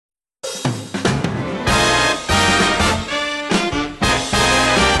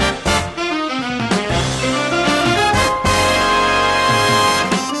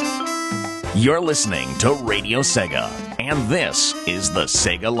You're listening to Radio Sega, and this is the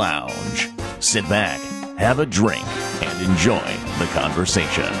Sega Lounge. Sit back, have a drink, and enjoy the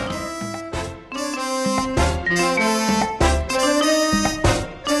conversation.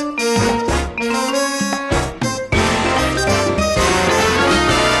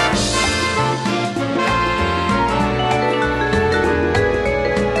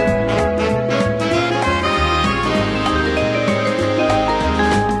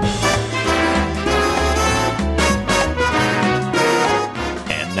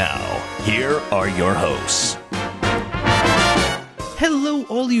 Your hosts. Hello,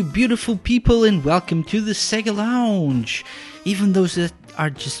 all you beautiful people, and welcome to the Sega Lounge. Even those that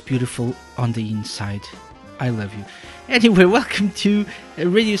are just beautiful on the inside, I love you. Anyway, welcome to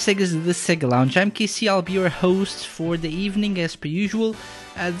Radio Sega's The Sega Lounge. I'm Casey. I'll be your host for the evening, as per usual.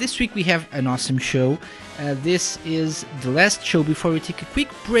 This week we have an awesome show. This is the last show before we take a quick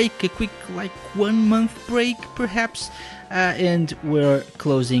break, a quick 1 month break, perhaps. And we're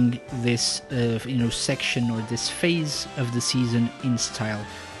closing this section or this phase of the season in style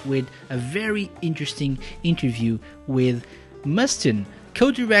with a very interesting interview with Mustin,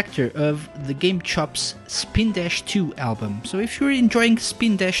 co-director of the Game Chop's Spindash 2 album. So if you're enjoying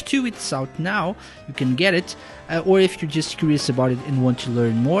Spindash 2, it's out now, you can get it, or if you're just curious about it and want to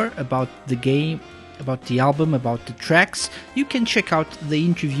learn more about the game, about the album, about the tracks, you can check out the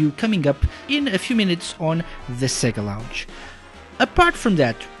interview coming up in a few minutes on the Sega Lounge. Apart from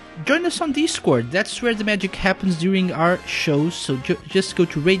that, join us on Discord. That's where the magic happens during our shows, so just go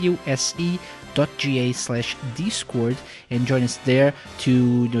to radiose.ga/Discord and join us there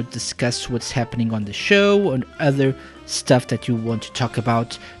to discuss what's happening on the show and other stuff that you want to talk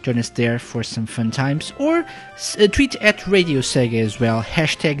about. Join us there for some fun times, or tweet at Radio Sega as well,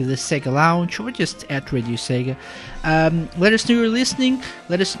 hashtag the Sega Lounge, or just at Radio Sega. Let us know you're listening,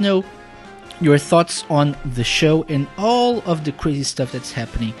 let us know your thoughts on the show and all of the crazy stuff that's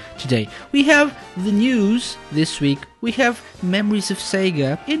happening today. We have the news this week, we have Memories of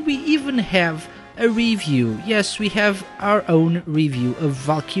Sega, and we even have a review. Yes, we have our own review of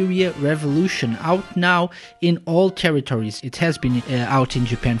Valkyria Revolution, out now in all territories. It has been out in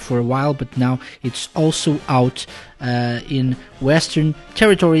Japan for a while, but now it's also out in Western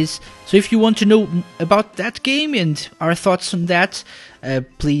territories. So if you want to know about that game and our thoughts on that,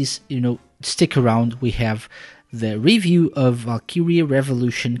 please, stick around. We have the review of Valkyria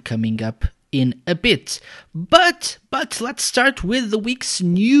Revolution coming up in a bit. But let's start with the week's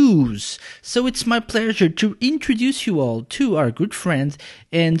news. So it's my pleasure to introduce you all to our good friend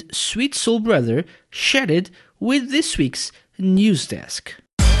and sweet soul brother, Shattered, with this week's News Desk.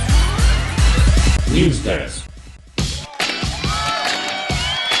 News Desk.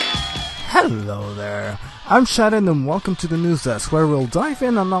 Hello there, I'm Shattered and welcome to the News Desk, where we'll dive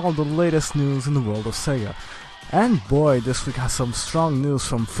in on all the latest news in the world of Sega. And boy, this week has some strong news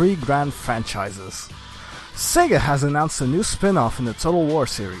from 3 grand franchises. Sega has announced a new spin-off in the Total War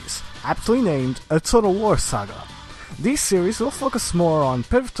series, aptly named A Total War Saga. These series will focus more on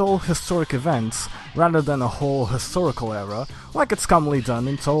pivotal historic events rather than a whole historical era, like it's commonly done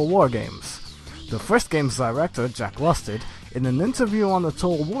in Total War games. The first game's director, Jack Lusted, in an interview on the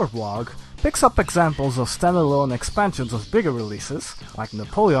Total War blog, picks up examples of standalone expansions of bigger releases, like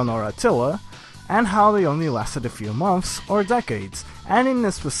Napoleon or Attila, and how they only lasted a few months or decades, and in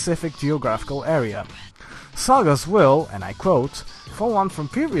a specific geographical area. Sagas will, and I quote, follow on from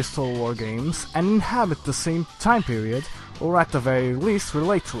previous Total War games and inhabit the same time period, or at the very least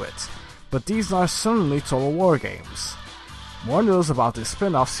relate to it, but these are certainly Total War games. More news about this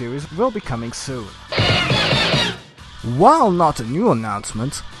spin-off series will be coming soon. While not a new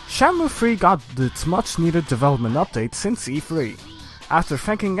announcement, Shenmue 3 got its much-needed development update since E3. After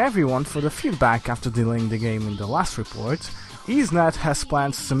thanking everyone for the feedback after delaying the game in the last report, EaseNet has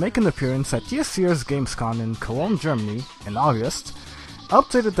plans to make an appearance at this year's Gamescom in Cologne, Germany, in August,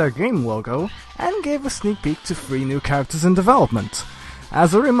 updated their game logo, and gave a sneak peek to 3 new characters in development.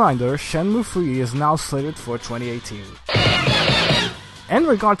 As a reminder, Shenmue 3 is now slated for 2018. In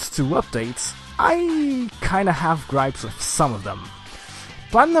regards to updates, I kinda have gripes with some of them.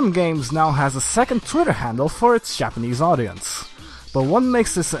 Platinum Games now has a second Twitter handle for its Japanese audience. But what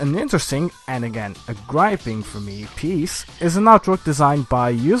makes this an interesting, and again, a griping for me, piece, is an artwork designed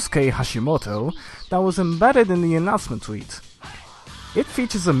by Yusuke Hashimoto that was embedded in the announcement tweet. It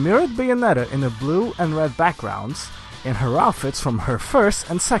features a mirrored Bayonetta in a blue and red backgrounds, in her outfits from her first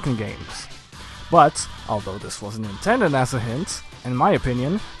and second games. But, although this wasn't intended as a hint, in my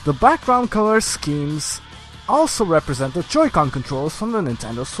opinion, the background color schemes also represent the Joy-Con controls from the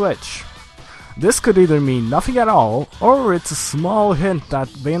Nintendo Switch. This could either mean nothing at all, or it's a small hint that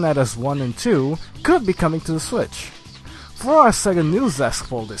Bayonetta's 1 and 2 could be coming to the Switch. For our Sega News Desk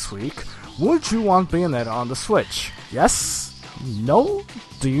poll this week, would you want Bayonetta on the Switch? Yes? No?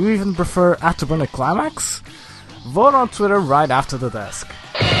 Do you even prefer Afterburner Climax? Vote on Twitter right after the desk.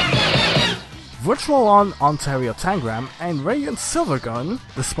 Virtual On Ontario Tangram and Radiant Silvergun,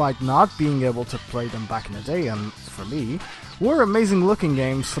 despite not being able to play them back in the day and for me, were amazing looking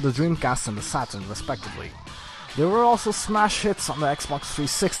games for the Dreamcast and the Saturn respectively. They were also smash hits on the Xbox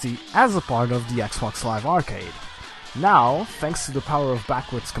 360 as a part of the Xbox Live Arcade. Now, thanks to the power of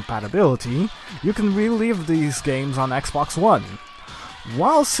backwards compatibility, you can relive these games on Xbox One.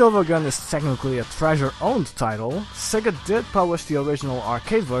 While Silvergun is technically a Treasure-owned title, Sega did publish the original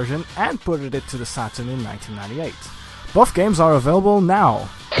arcade version and ported it to the Saturn in 1998. Both games are available now.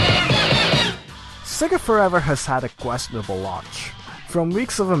 Sega Forever has had a questionable launch. From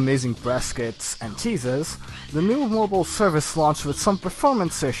weeks of amazing press kits and teases, the new mobile service launched with some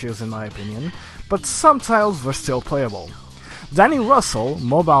performance issues in my opinion, but some titles were still playable. Danny Russell,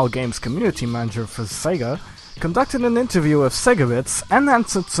 mobile games community manager for Sega, conducted an interview with SegaBits and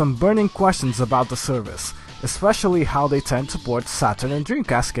answered some burning questions about the service, especially how they tend to port Saturn and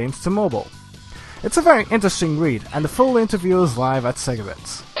Dreamcast games to mobile. It's a very interesting read, and the full interview is live at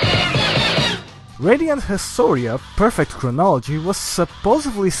SegaBits. Radiant Historia Perfect Chronology was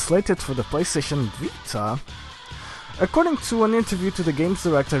supposedly slated for the PlayStation Vita. According to an interview to the game's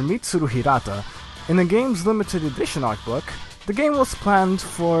director Mitsuru Hirata, in the game's limited edition art book, the game was planned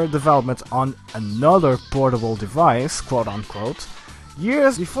for development on another portable device, quote-unquote,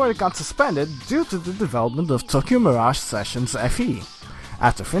 years before it got suspended due to the development of Tokyo Mirage Sessions FE.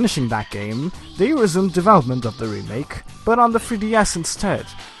 After finishing that game, they resumed development of the remake, but on the 3DS instead,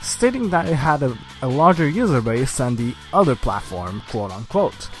 stating that it had a larger user base than the other platform,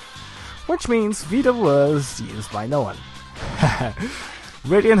 quote-unquote. Which means Vita was used by no one.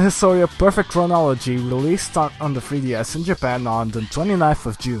 Radiant Historia Perfect Chronology released on the 3DS in Japan on the 29th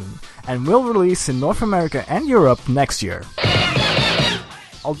of June, and will release in North America and Europe next year.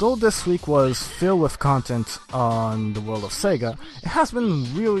 Although this week was filled with content on the world of Sega, it has been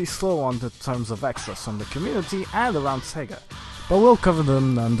really slow on the terms of extras from the community and around Sega, but we'll cover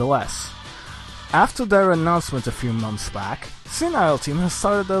them nonetheless. After their announcement a few months back, Senile Team has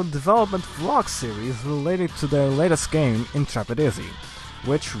started a development vlog series related to their latest game, Intrepid Izzy,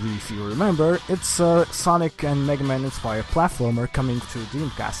 which, if you remember, it's a Sonic and Mega Man inspired platformer coming to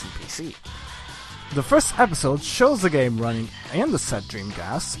Dreamcast and PC. The first episode shows the game running in the said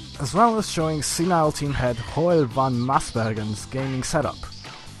Dreamcast, as well as showing Senile Team head Joel van Masbergen's gaming setup.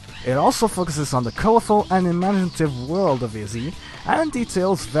 It also focuses on the colorful and imaginative world of Izzy, and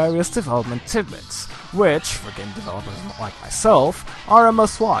details various development tidbits, which, for game developers like myself, are a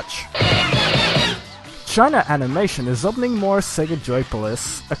must-watch. China Animation is opening more Sega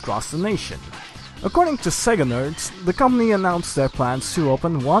Joypolis across the nation. According to Sega Nerds, the company announced their plans to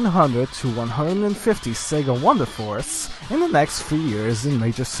open 100 to 150 Sega Wonder Forests in the next 3 years in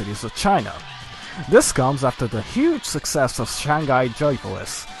major cities of China. This comes after the huge success of Shanghai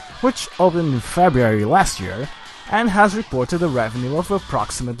Joypolis, which opened in February last year, and has reported a revenue of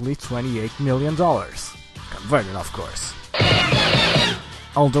approximately $28 million. Converted, of course.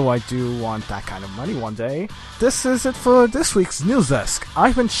 Although I do want that kind of money one day. This is it for this week's News Desk.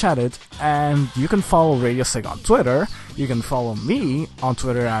 I've been Chatted, and you can follow Radio Sega on Twitter, you can follow me on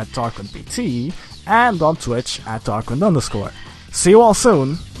Twitter at DarkWindPT, and on Twitch at Darkwind_. See you all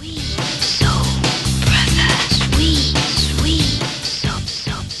soon!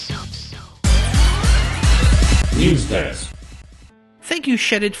 News Desk. Thank you,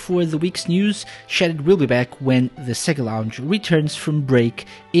 Shedded, for the week's news. Shedded will be back when the Sega Lounge returns from break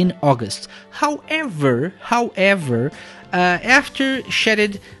in August. However, after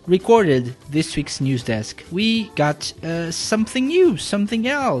Shedded recorded this week's news desk, we got something new, something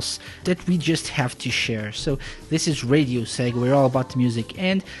else that we just have to share. So this is Radio Sega. We're all about the music,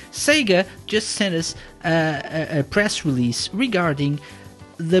 and Sega just sent us a press release regarding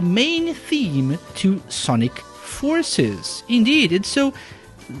the main theme to Sonic Forces. Indeed, and so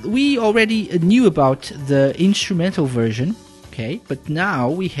we already knew about the instrumental version, okay, but now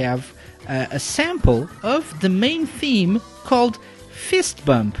we have a sample of the main theme called Fist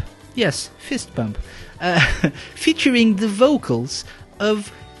Bump. Yes, Fist Bump, featuring the vocals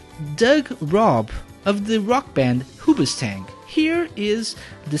of Doug Robb of the rock band Hoobastank. Here is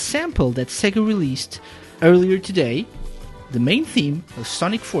the sample that Sega released earlier today, the main theme of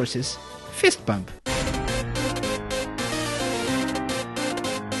Sonic Forces, Fist Bump.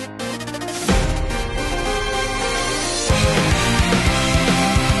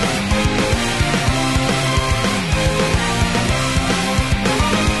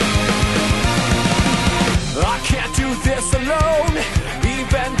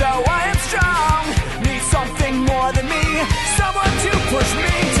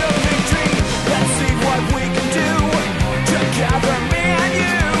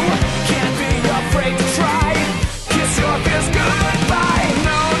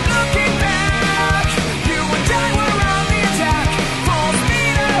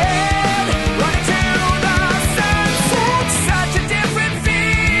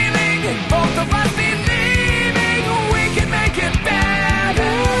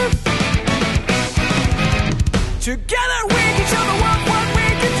 Together we can show the world what we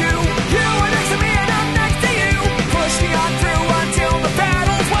can do. You are next to me and I'm next to you. Push me on through until the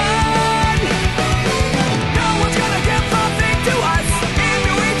battle's won. No one's gonna give nothing to us.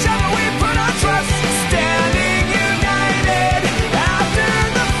 Into each other we put our trust. Standing united after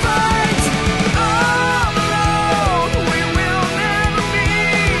the fight. All alone we will never be.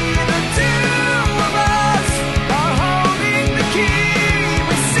 The two of us are holding the key.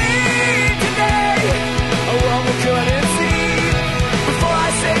 We see today a world we couldn't see. Before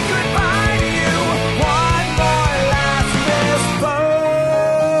I say goodbye to you, one more last fist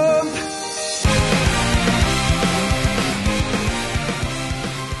bump.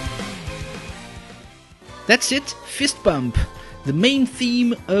 That's it, Fist Bump, the main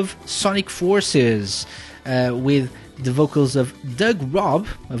theme of Sonic Forces, with the vocals of Doug Robb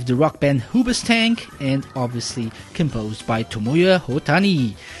of the rock band Hoobastank, and obviously composed by Tomoya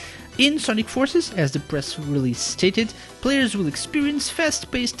Hotani. In Sonic Forces, as the press release stated, players will experience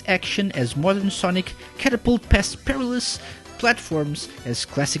fast-paced action as modern Sonic, catapult past perilous platforms as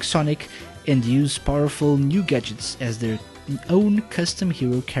classic Sonic, and use powerful new gadgets as their own custom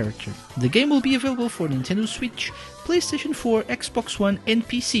hero character. The game will be available for Nintendo Switch, PlayStation 4, Xbox One, and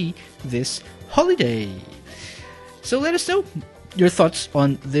PC this holiday. So let us know your thoughts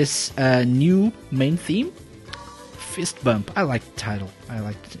on this new main theme, Fist Bump. I like the title. I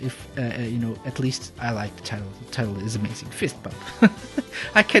like at least I like the title. The title is amazing. Fist Bump.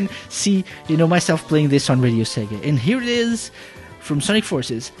 I can see myself playing this on Radio Sega, and here it is from Sonic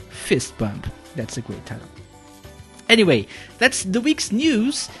Forces, Fist Bump. That's a great title. Anyway, that's the week's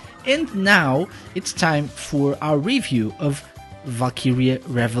news, and now it's time for our review of Valkyria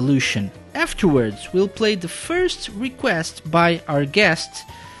Revolution. Afterwards, we'll play the first request by our guest,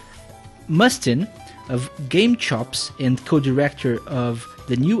 Mustin, of Game Chops and co-director of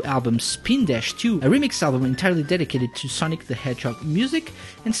the new album Spindash 2, a remix album entirely dedicated to Sonic the Hedgehog music.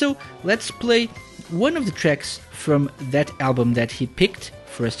 And so, let's play one of the tracks from that album that he picked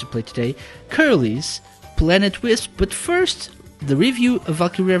for us to play today, Curly's Planet Wisp. But first, the review of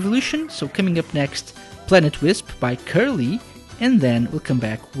Valkyrie Revolution. So coming up next, Planet Wisp by Curly, and then we'll come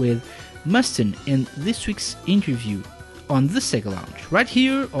back with Mustin in this week's interview on the Sega Lounge, right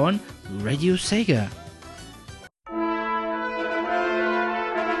here on Radio Sega.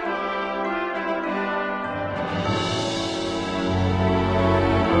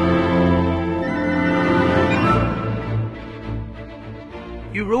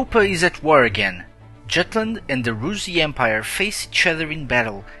 Europa is at war again. Jutland and the Rusi Empire face each other in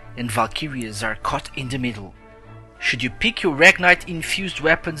battle, and Valkyrias are caught in the middle. Should you pick your Ragnite-infused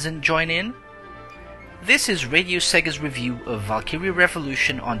weapons and join in? This is Radio Sega's review of Valkyrie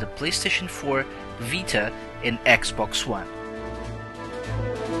Revolution on the PlayStation 4, Vita, and Xbox One.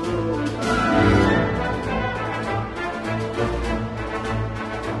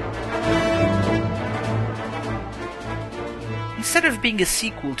 Instead of being a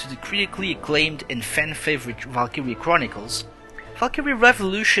sequel to the critically acclaimed and fan-favorite Valkyrie Chronicles, Valkyrie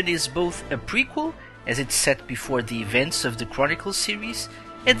Revolution is both a prequel, as it's set before the events of the Chronicles series,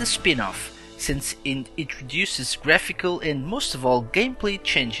 and a spin-off, since it introduces graphical and most of all gameplay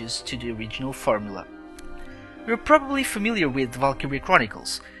changes to the original formula. You're probably familiar with Valkyrie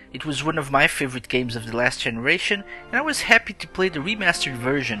Chronicles. It was one of my favorite games of the last generation, and I was happy to play the remastered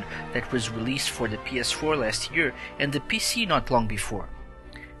version that was released for the PS4 last year and the PC not long before.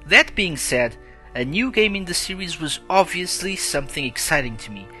 That being said, a new game in the series was obviously something exciting to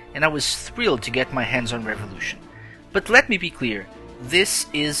me, and I was thrilled to get my hands on Revolution. But let me be clear, this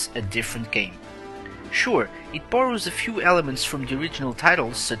is a different game. Sure, it borrows a few elements from the original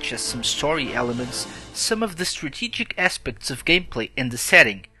titles, such as some story elements, some of the strategic aspects of gameplay and the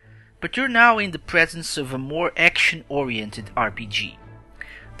setting, but you're now in the presence of a more action-oriented RPG.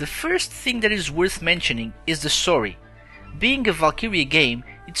 The first thing that is worth mentioning is the story. Being a Valkyria game,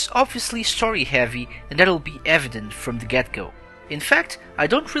 it's obviously story-heavy, and that'll be evident from the get-go. In fact, I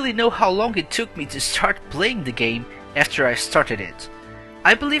don't really know how long it took me to start playing the game after I started it.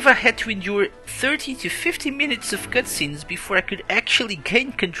 I believe I had to endure 30 to 50 minutes of cutscenes before I could actually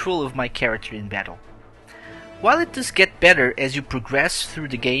gain control of my character in battle. While it does get better as you progress through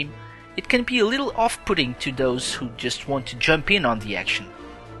the game, it can be a little off-putting to those who just want to jump in on the action.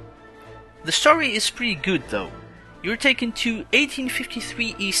 The story is pretty good though. You're taken to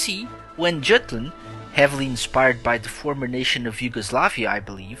 1853 EC when Jutland, heavily inspired by the former nation of Yugoslavia I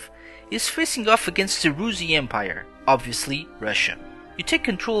believe, is facing off against the Rusi Empire, obviously Russia. You take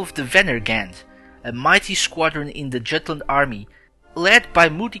control of the Venergand, a mighty squadron in the Jutland army, led by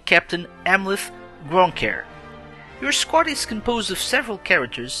moody Captain Amleth Gronkair. Your squad is composed of several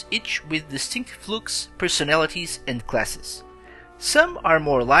characters, each with distinctive looks, personalities, and classes. Some are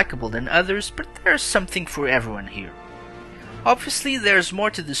more likable than others, but there's something for everyone here. Obviously, there's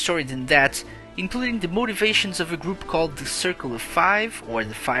more to the story than that, including the motivations of a group called the Circle of Five, or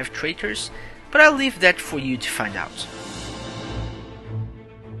the Five Traitors, but I'll leave that for you to find out.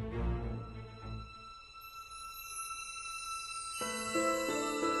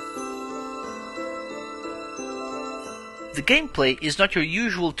 The gameplay is not your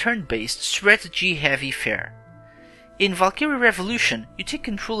usual turn-based, strategy-heavy fare. In Valkyrie Revolution, you take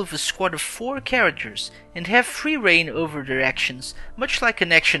control of a squad of 4 characters and have free reign over their actions, much like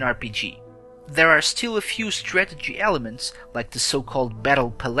an action RPG. There are still a few strategy elements, like the so-called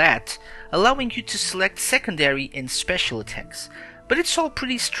Battle Palette, allowing you to select secondary and special attacks, but it's all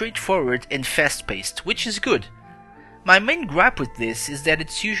pretty straightforward and fast-paced, which is good. My main gripe with this is that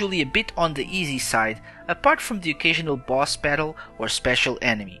it's usually a bit on the easy side, apart from the occasional boss battle or special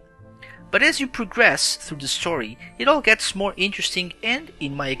enemy. But as you progress through the story, it all gets more interesting and,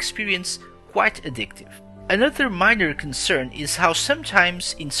 in my experience, quite addictive. Another minor concern is how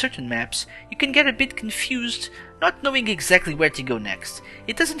sometimes, in certain maps, you can get a bit confused, not knowing exactly where to go next.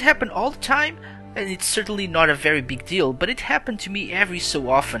 It doesn't happen all the time, and it's certainly not a very big deal, but it happened to me every so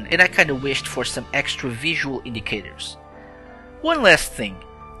often, and I kinda wished for some extra visual indicators. One last thing,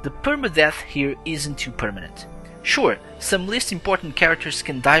 the permadeath here isn't too permanent. Sure, some least important characters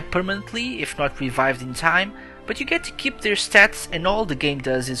can die permanently if not revived in time, but you get to keep their stats and all the game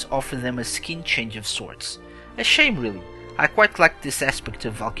does is offer them a skin change of sorts. A shame really, I quite like this aspect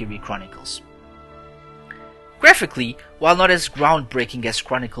of Valkyrie Chronicles. Graphically, while not as groundbreaking as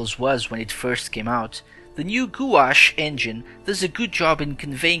Chronicles was when it first came out, the new Gouache engine does a good job in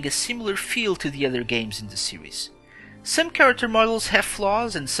conveying a similar feel to the other games in the series. Some character models have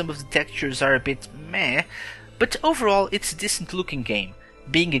flaws and some of the textures are a bit meh, but overall it's a decent looking game,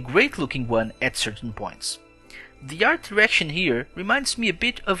 being a great looking one at certain points. The art direction here reminds me a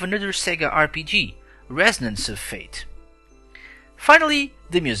bit of another Sega RPG, Resonance of Fate. Finally,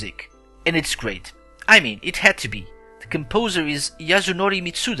 the music, and it's great. I mean, it had to be. The composer is Yasunori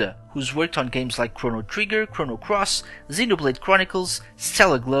Mitsuda, who's worked on games like Chrono Trigger, Chrono Cross, Xenoblade Chronicles,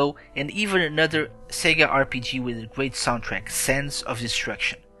 Stellar Glow, and even another Sega RPG with a great soundtrack, Sands of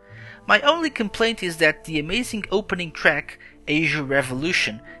Destruction. My only complaint is that the amazing opening track, Asia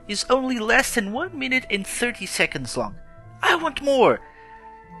Revolution, is only less than 1 minute and 30 seconds long. I want more!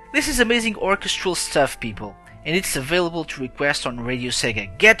 This is amazing orchestral stuff, people, and it's available to request on Radio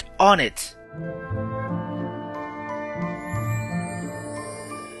Sega. Get on it!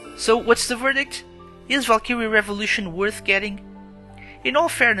 So what's the verdict? Is Valkyrie Revolution worth getting? In all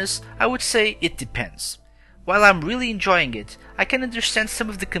fairness, I would say it depends. While I'm really enjoying it, I can understand some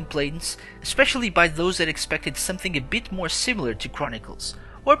of the complaints, especially by those that expected something a bit more similar to Chronicles,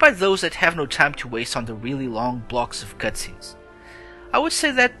 or by those that have no time to waste on the really long blocks of cutscenes. I would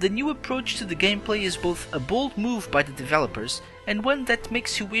say that the new approach to the gameplay is both a bold move by the developers and one that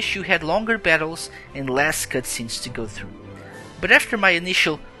makes you wish you had longer battles and less cutscenes to go through. But after my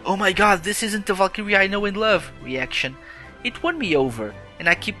initial, "Oh my god, this isn't the Valkyrie I know and love" reaction, it won me over and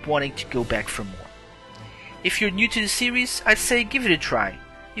I keep wanting to go back for more. If you're new to the series, I'd say give it a try.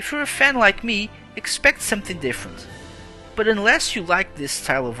 If you're a fan like me, expect something different. But unless you like this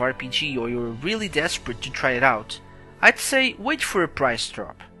style of RPG or you're really desperate to try it out, I'd say wait for a price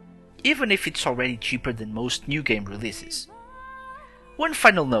drop, even if it's already cheaper than most new game releases. One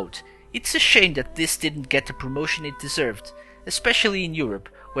final note, it's a shame that this didn't get the promotion it deserved, especially in Europe,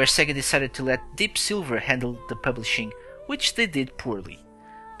 where Sega decided to let Deep Silver handle the publishing, which they did poorly.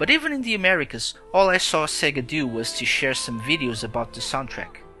 But even in the Americas, all I saw Sega do was to share some videos about the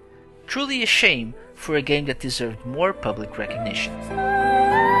soundtrack. Truly a shame for a game that deserved more public recognition.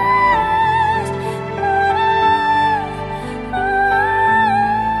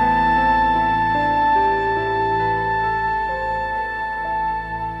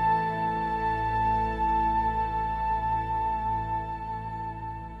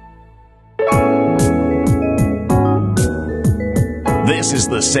 This is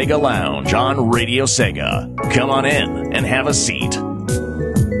the Sega Lounge on Radio Sega. Come on in and have a seat.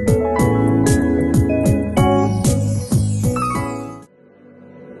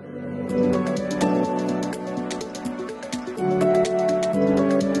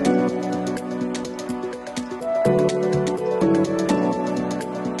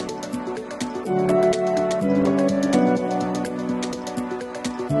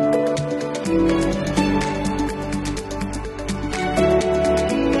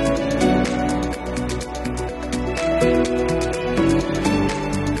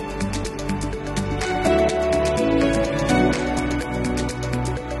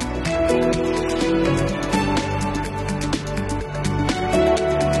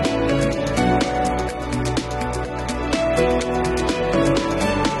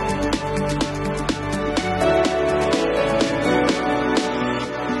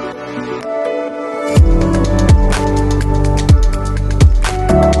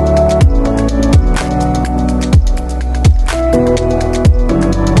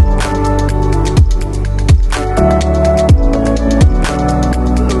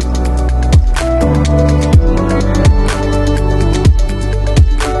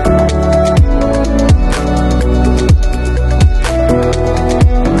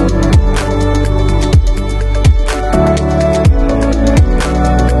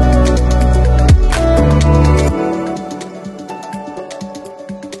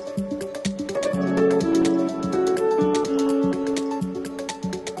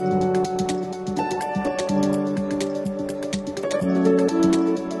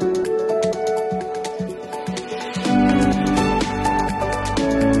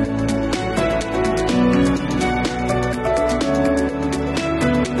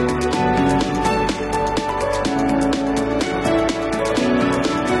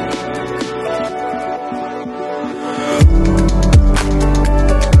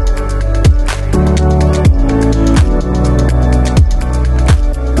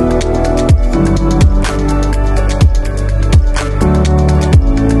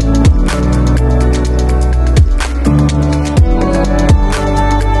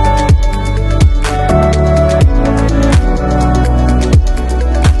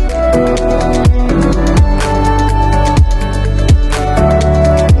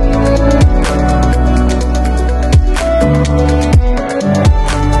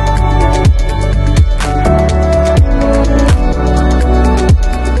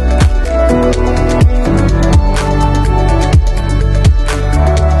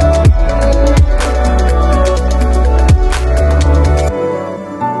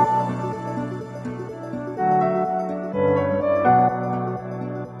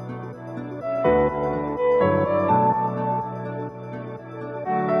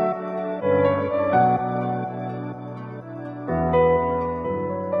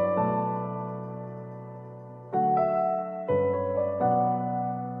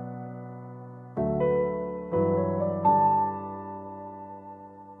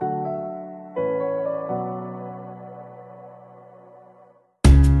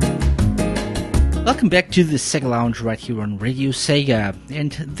 Welcome back to the Sega Lounge right here on Radio Sega.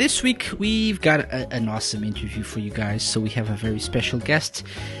 And this week we've got an awesome interview for you guys. So we have a very special guest.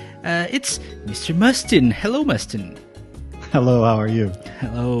 It's Mr. Mustin. Hello, Mustin. Hello, how are you?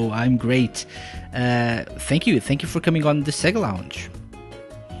 Hello, I'm great. Thank you for coming on the Sega Lounge.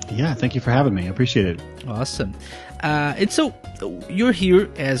 Yeah, thank you for having me. I appreciate it. Awesome. And so you're here,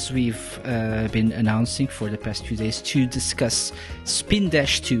 as we've been announcing for the past few days, to discuss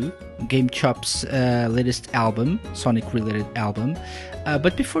Spindash 2, Game Chop's latest album, Sonic-related album.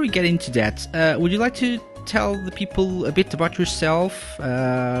 But before we get into that, would you like to tell the people a bit about yourself,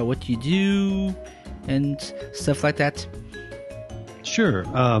 what you do, and stuff like that? Sure.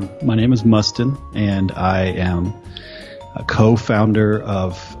 My name is Mustin, and I am a co-founder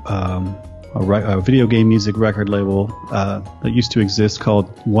of a video game music record label that used to exist called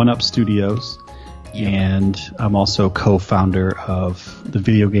One Up Studios. Yeah. And I'm also co-founder of the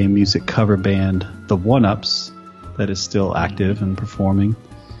video game music cover band The One Ups that is still active and performing.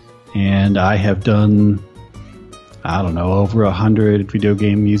 And I have done, I don't know, over 100 video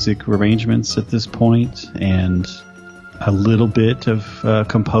game music arrangements at this point, and a little bit of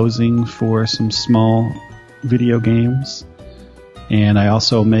composing for some small video games. And I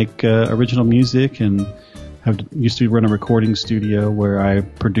also make original music, and used to run a recording studio where I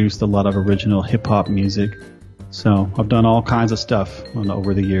produced a lot of original hip-hop music. So I've done all kinds of stuff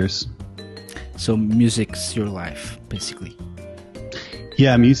over the years. So music's your life, basically.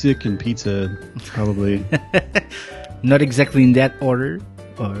 Yeah, music and pizza, probably. Not exactly in that order,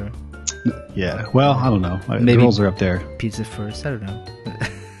 or... Yeah, well, I don't know. Maybe girls are up there. Pizza first, I don't know.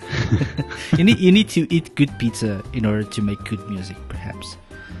 You need to eat good pizza in order to make good music, perhaps.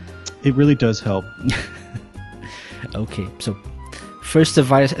 It really does help. Okay, so first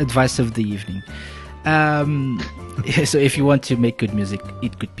advice of the evening. So if you want to make good music,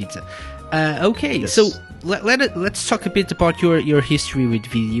 eat good pizza. Okay, yes. So let's talk a bit about your history with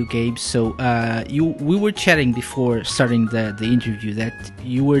video games. So we were chatting before starting the interview that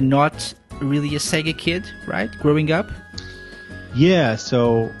you were not really a Sega kid, right? Growing up? Yeah,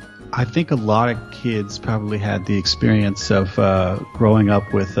 so I think a lot of kids probably had the experience of growing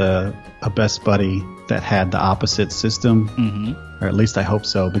up with a best buddy that had the opposite system, or at least I hope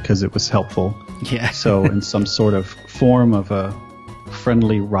so, because it was helpful. Yeah. So in some sort of form of a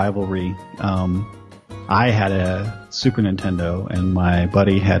friendly rivalry, I had a Super Nintendo and my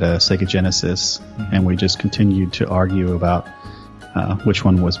buddy had a Sega Genesis, and we just continued to argue about which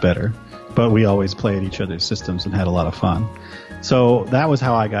one was better. But we always played each other's systems and had a lot of fun. So that was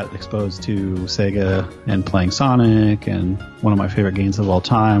how I got exposed to Sega and playing Sonic, and one of my favorite games of all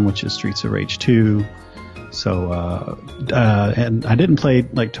time, which is Streets of Rage 2. So, and I didn't play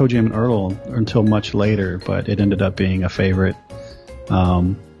like Toe Jam and Earl until much later, but it ended up being a favorite.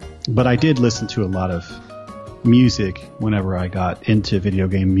 But I did listen to a lot of music whenever I got into video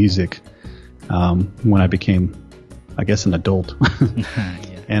game music, when I became, I guess, an adult. Yeah.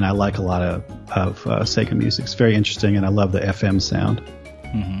 And I like a lot of Sega music. It's very interesting, and I love the FM sound.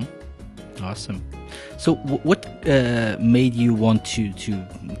 Awesome. So, what made you want to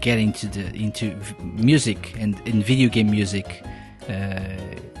get into music and in video game music,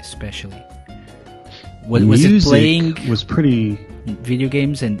 especially? Was it playing? Was pretty video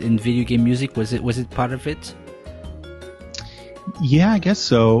games and video game music. Was it part of it? Yeah, I guess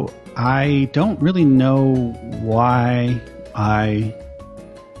so. I don't really know why I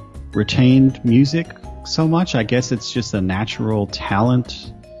retained music so much. I guess it's just a natural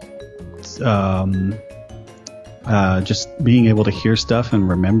talent. Just being able to hear stuff and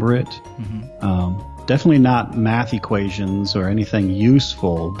remember it. Definitely not math equations or anything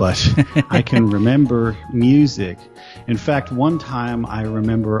useful, but I can remember music. In fact, one time I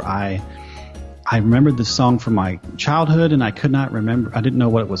remember I remembered the song from my childhood, and I could not remember. I didn't know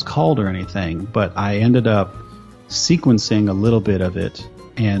what it was called or anything, but I ended up sequencing a little bit of it.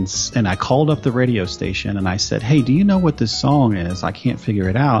 And I called up the radio station and I said, "Hey, do you know what this song is? I can't figure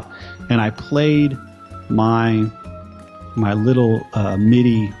it out." And I played my little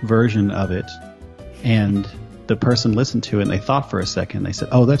MIDI version of it, and the person listened to it and they thought for a second. They said,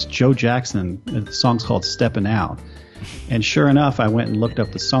 "Oh, that's Joe Jackson. The song's called Steppin' Out." And sure enough, I went and looked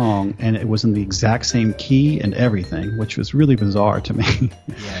up the song, and it was in the exact same key and everything, which was really bizarre to me.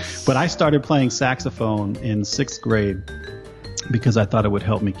 Yes. But I started playing saxophone in 6th grade because I thought it would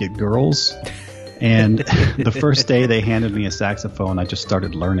help me get girls. And the first day they handed me a saxophone, I just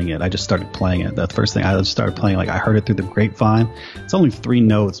started learning it. I just started playing it. The first thing I just started playing, like I heard it through the grapevine. It's only 3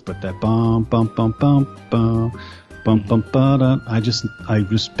 notes, but that bum, bum, bum, bum, bum, bum, bum, ba-da. I just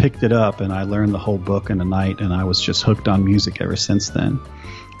picked it up and I learned the whole book in a night, and I was just hooked on music ever since then.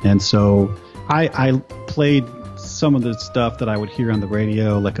 And so I played some of the stuff that I would hear on the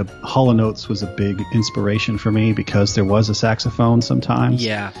radio, like Hall & Oates was a big inspiration for me because there was a saxophone sometimes.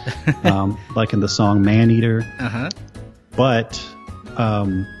 Yeah. Like in the song Man Eater. Uh-huh. But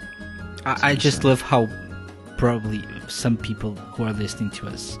I just love how probably some people who are listening to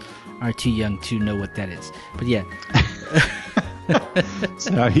us are too young to know what that is. But yeah.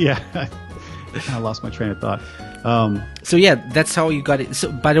 So, yeah. I lost my train of thought. So yeah, that's how you got it.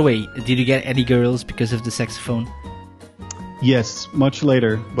 So, by the way, did you get any girls because of the saxophone? Yes, much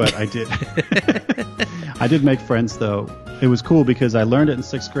later, but I did. I did make friends, though. It was cool because I learned it in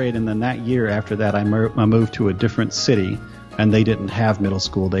 6th grade, and then that year after that, I moved to a different city, and they didn't have middle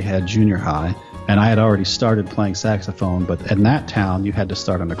school. They had junior high, and I had already started playing saxophone, but in that town, you had to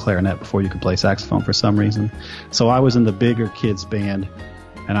start on the clarinet before you could play saxophone for some reason. So I was in the bigger kids' band,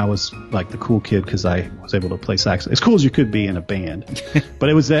 and I was like the cool kid because I was able to play sax as cool as you could be in a band. But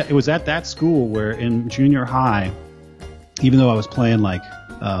it was at that school where in junior high, even though I was playing like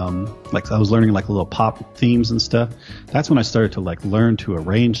I was learning like little pop themes and stuff, that's when I started to like learn to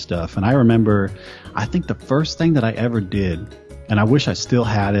arrange stuff. And I remember, I think the first thing that I ever did, and I wish I still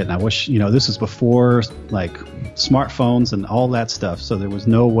had it, and I wish, this was before like smartphones and all that stuff, so there was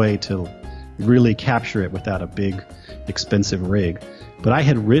no way to really capture it without a big expensive rig. But I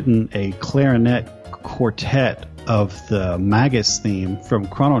had written a clarinet quartet of the Magus theme from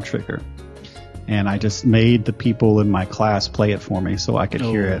Chrono Trigger. And I just made the people in my class play it for me so I could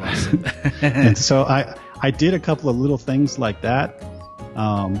hear it. Awesome. And so I did a couple of little things like that.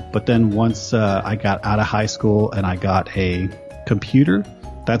 But then once I got out of high school and I got a computer,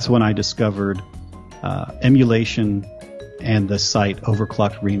 that's when I discovered emulation and the site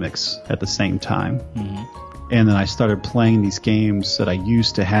Overclocked Remix at the same time. Mm-hmm. And then I started playing these games that I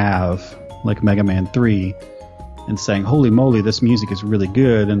used to have, like Mega Man 3, and saying, holy moly, this music is really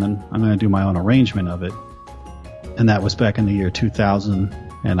good, and then I'm going to do my own arrangement of it. And that was back in the year 2000,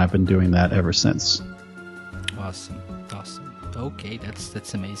 and I've been doing that ever since. Awesome. Okay,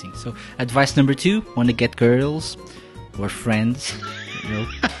 that's amazing. So, advice number 2, want to get girls or friends,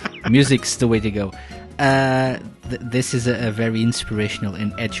 music's the way to go. This is a very inspirational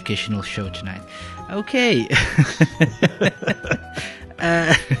and educational show tonight. Okay.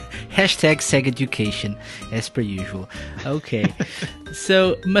 Hashtag Segeducation, as per usual. Okay.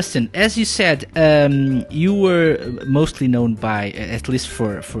 So, Mustin, as you said, you were mostly known by, at least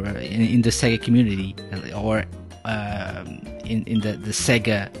for in the Sega community, or in the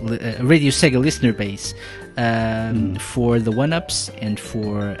Sega Radio Sega listener base, for the 1-Ups and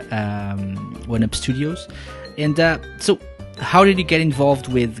for 1-Up Studios. And so, how did you get involved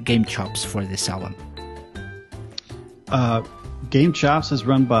with Game Chops for this album? Game Chops is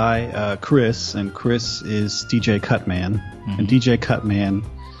run by Chris, and Chris is DJ Cutman. Mm-hmm. And DJ Cutman,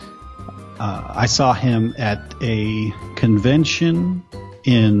 I saw him at a convention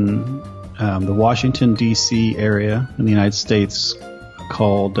in the Washington, D.C. area in the United States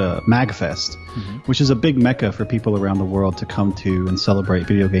called MagFest, mm-hmm. which is a big mecca for people around the world to come to and celebrate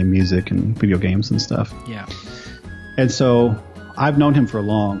video game music and video games and stuff. Yeah. And so I've known him for a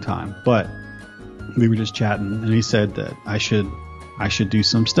long time, but we were just chatting, and he said that I should do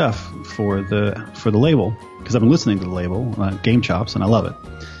some stuff for the label, because I've been listening to the label, Game Chops, and I love it.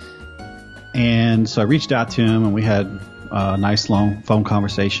 And so I reached out to him, and we had a nice long phone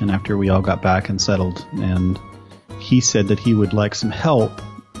conversation after we all got back and settled. And he said that he would like some help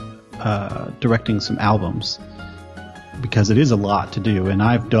directing some albums, because it is a lot to do, and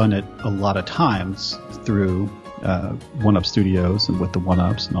I've done it a lot of times through 1-Up Studios and with the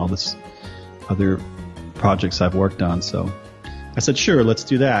 1-Ups and all this other projects I've worked on. So I said, sure, let's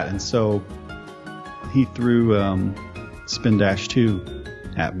do that. And so he threw Spindash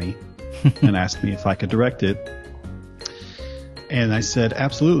 2 at me and asked me if I could direct it. And I said,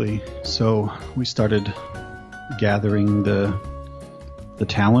 absolutely. So we started gathering the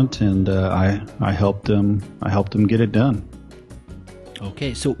talent, and I helped him get it done.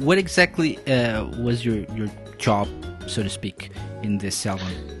 Okay, so what exactly was your job, so to speak, in this album?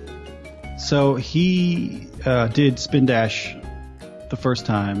 So he did Spindash the first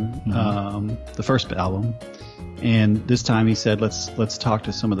time, mm-hmm. The first album, and this time he said, let's talk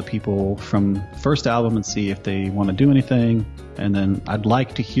to some of the people from the first album and see if they want to do anything, and then I'd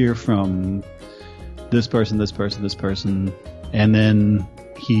like to hear from this person, and then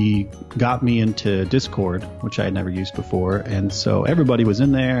he got me into Discord, which I had never used before, and so everybody was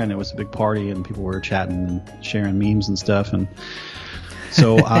in there, and it was a big party, and people were chatting and sharing memes and stuff, and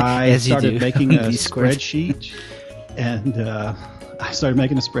so I started making a spreadsheet, and I started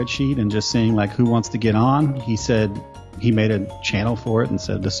making a spreadsheet and just saying, like, who wants to get on? He said, he made a channel for it and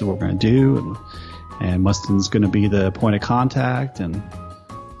said, "This is what we're going to do," and Mustin's going to be the point of contact, and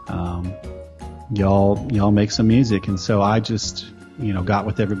y'all make some music. And so I just got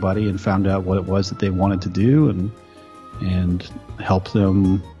with everybody and found out what it was that they wanted to do, and help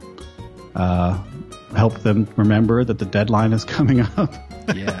them remember that the deadline is coming up.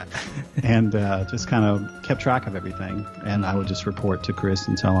 Yeah. And just kind of kept track of everything. And I would just report to Chris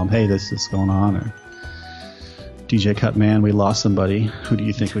and tell him, "Hey, this is going on," or "DJ Cutman, we lost somebody. Who do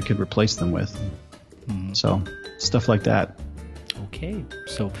you think we could replace them with?" So stuff like that. Okay,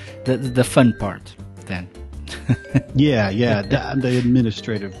 so the fun part then. Yeah, the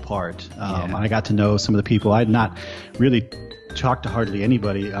administrative part. I got to know some of the people. I had not really talked to hardly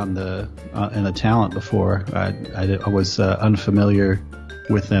anybody on in the talent before. I was unfamiliar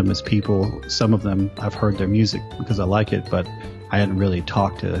with them as people. Some of them I've heard their music because I like it, but I hadn't really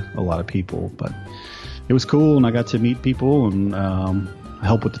talked to a lot of people. But it was cool, and I got to meet people and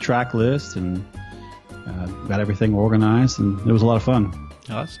help with the track list, and got everything organized, and it was a lot of fun.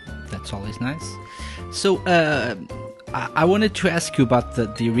 Awesome. That's always nice. So I wanted to ask you about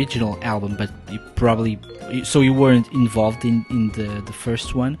the original album, but you weren't involved in the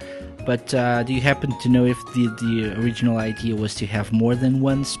first one. But do you happen to know if the original idea was to have more than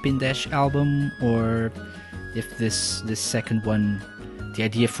one Spindash album, or if this second one, the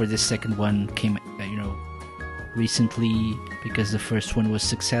idea for this second one came recently because the first one was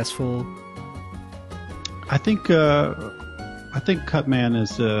successful? I think Cutman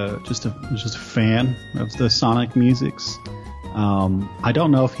is just a fan of the Sonic musics. I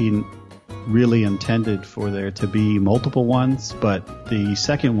don't know if he really intended for there to be multiple ones, but the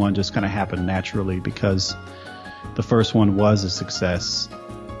second one just kind of happened naturally because the first one was a success,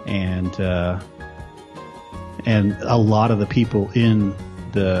 and a lot of the people in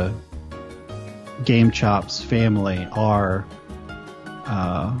the Game Chops family are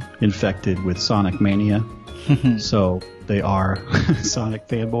infected with Sonic mania. So they are Sonic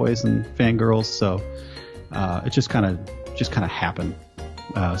fanboys and fangirls. So it just kind of happened.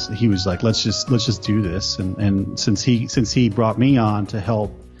 So he was like, let's just do this. And since he brought me on to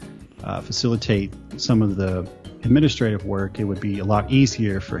help facilitate some of the administrative work, it would be a lot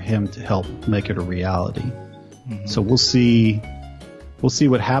easier for him to help make it a reality. Mm-hmm. So we'll see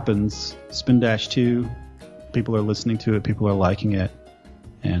what happens. Spindash 2, people are listening to it, people are liking it,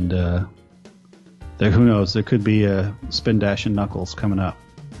 and who knows? There could be a Spindash and Knuckles coming up.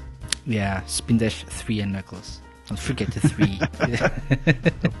 Yeah, Spindash 3 and Knuckles. Don't forget the 3.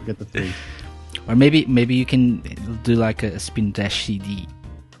 Don't forget the 3. Or maybe you can do like a Spindash CD.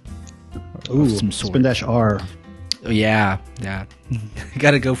 Ooh, of some sort. Spindash R. Oh, yeah.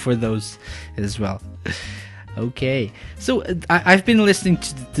 Gotta go for those as well. Okay, so I've been listening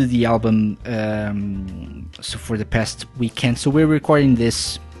to the album so for the past weekend. So we're recording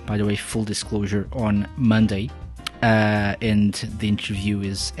this, by the way, full disclosure, on Monday, and the interview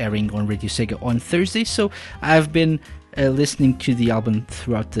is airing on Radio Sega on Thursday. So I've been listening to the album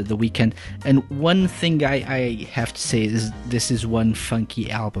throughout the weekend, and one thing I have to say is this is one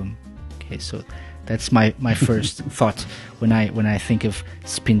funky album. Okay, so that's my first thought when I think of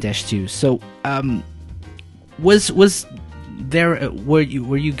Spindash 2. So was there were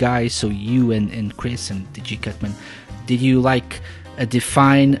you guys, so you and Chris and DJ Cutman, did you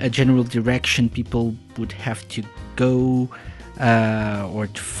define a general direction people would have to go or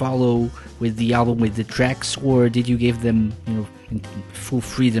to follow with the album, with the tracks, or did you give them full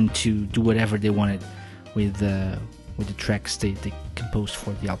freedom to do whatever they wanted with the tracks they composed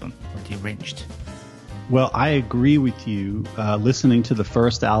for the album or they arranged? Well, I agree with you. Listening to the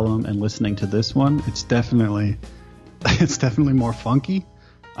first album and listening to this one, it's definitely more funky.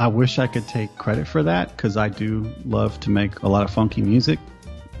 I wish I could take credit for that because I do love to make a lot of funky music.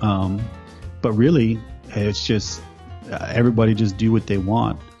 But really, it's just everybody just do what they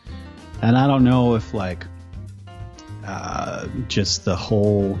want. And I don't know if just the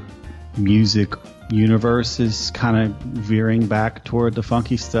whole music universe is kind of veering back toward the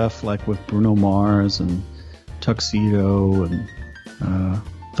funky stuff, like with Bruno Mars and Tuxedo and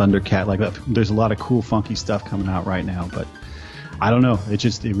Thundercat. Like there's a lot of cool funky stuff coming out right now, but I don't know. It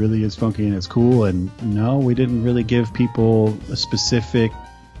really is funky and it's cool. And no, we didn't really give people a specific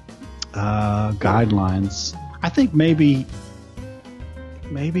guidelines. I think maybe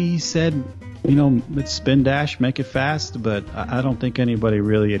he said, it's Spindash, make it fast, but I don't think anybody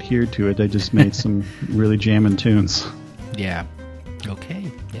really adhered to it. They just made some really jamming tunes. Yeah.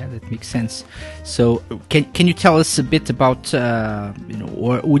 Okay. Yeah, that makes sense. So, can you tell us a bit about, or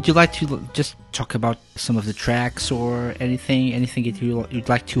would you like to just talk about some of the tracks or anything that you'd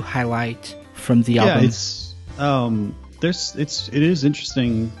like to highlight from the album? Yeah, it is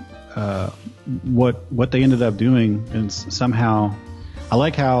interesting what they ended up doing, and somehow I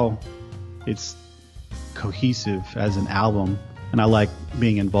like how it's cohesive as an album, and I like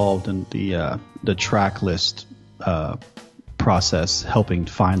being involved in the track list process, helping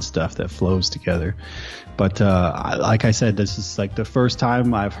find stuff that flows together. But like I said, this is like the first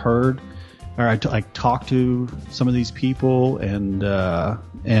time I've heard, or I talked to some of these people and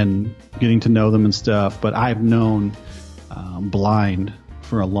getting to know them and stuff. But I've known Blind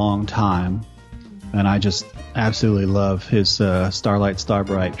for a long time, and I just absolutely love his Starlight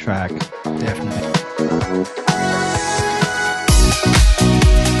Starbright track. Definitely.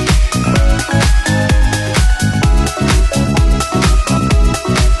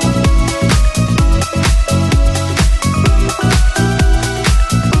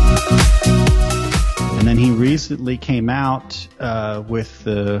 And then he recently came out with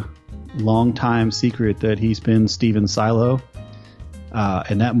the long-time secret that he's been Steven Silo.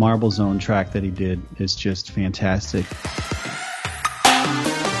 And that Marble Zone track that he did is just fantastic.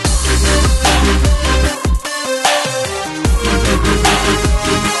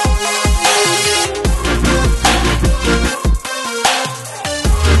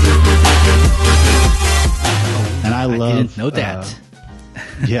 And I didn't know that.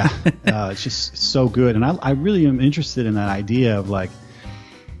 Yeah, it's just so good. And I really am interested in that idea of, like,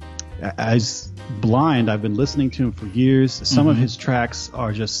 as Blind, I've been listening to him for years. Some of his tracks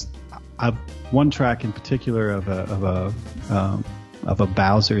are just, one track in particular of a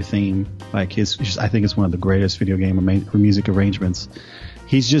Bowser theme, like I think it's one of the greatest video game music arrangements.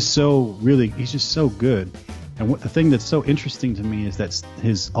 He's just so good. And the thing that's so interesting to me is that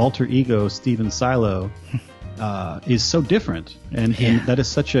his alter ego, Steven Silo, is so different, and that is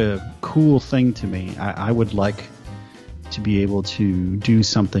such a cool thing to me. I would like to be able to do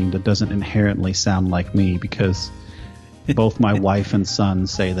something that doesn't inherently sound like me, because both my wife and son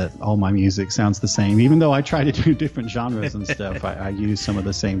say that all my music sounds the same, even though I try to do different genres and stuff. I use some of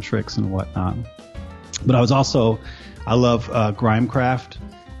the same tricks and whatnot. But I love Grimecraft.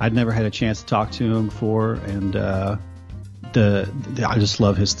 I'd never had a chance to talk to him before, and I just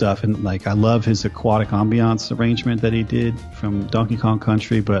love his stuff, and like I love his aquatic ambiance arrangement that he did from Donkey Kong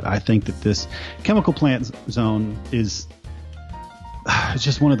Country. But I think that this Chemical Plant Zone is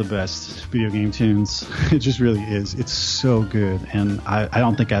just one of the best video game tunes. It just really is. It's so good, and I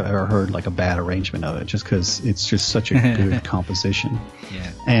don't think I've ever heard like a bad arrangement of it, just because it's just such a good composition.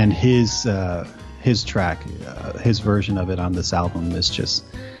 Yeah. And his track, his version of it on this album is just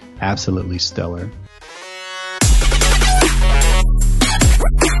absolutely stellar.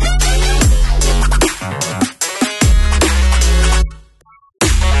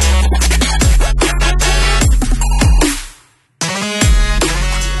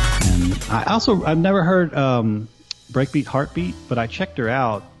 I've never heard Breakbeat Heartbeat, but I checked her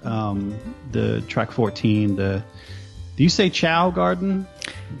out. The track 14. Do you say Chow Garden?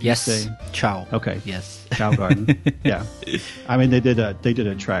 Yes, Chow. Okay. Yes, Chow Garden. Yeah, I mean they did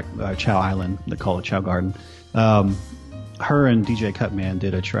a track, Chow Island. They call it Chow Garden. Her and DJ Cutman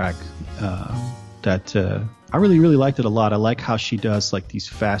did a track that I really, really liked it a lot. I like how she does like these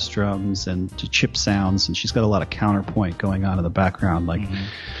fast drums and chip sounds, and she's got a lot of counterpoint going on in the background. Like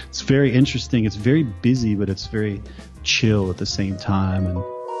it's very interesting. It's very busy, but it's very chill at the same time.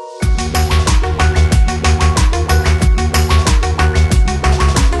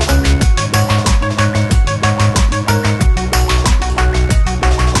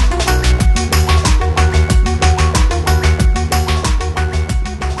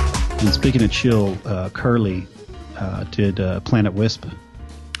 And speaking of chill, Curly did Planet Wisp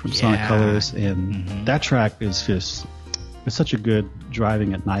from Sonic Colors, and that track is just, it's such a good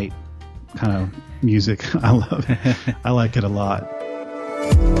driving at night kind of music. I love it. I like it a lot.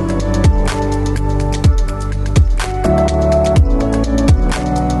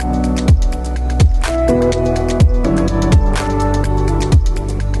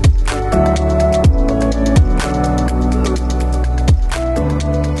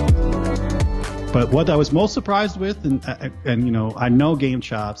 But what I was most surprised with, and you know, I know Game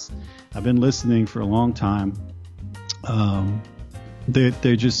Chops, I've been listening for a long time. They're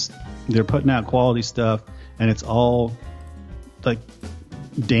putting out quality stuff, and it's all like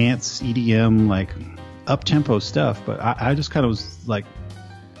dance, EDM, like up tempo stuff. But I just kind of was like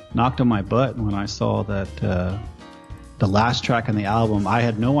knocked on my butt when I saw that the last track on the album. I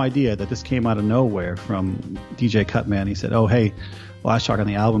had no idea that this came out of nowhere from DJ Cutman. He said, "Oh, hey, last track on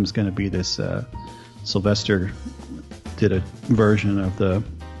the album is going to be this." Sylvester did a version of the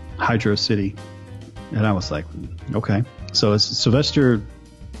Hydro City, and I was like, okay. So it's Sylvester,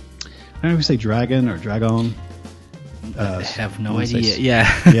 I don't know if you say Dragon or Dragon. I have no wanna say idea.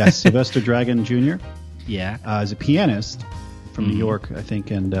 Yeah. yeah, Sylvester Dragon Jr. Yeah. Is a pianist from New York, I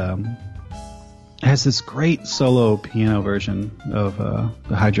think, and has this great solo piano version of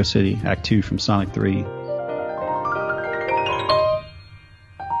the Hydro City Act 2 from Sonic 3.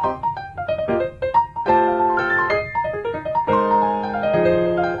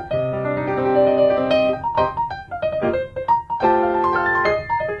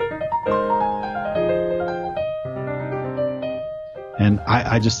 And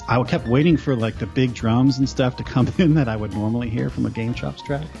I kept waiting for like the big drums and stuff to come in that I would normally hear from a Game Chops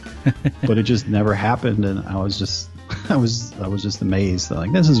track, but it just never happened. And I was just amazed.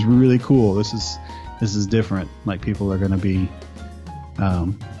 Like, this is really cool. This is different. Like, people are going to be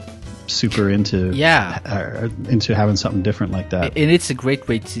super into into having something different like that. And it's a great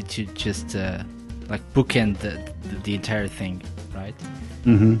way to just like bookend the entire thing, right?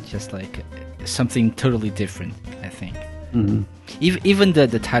 Mm-hmm. Just like something totally different, I think. Mm-hmm. Even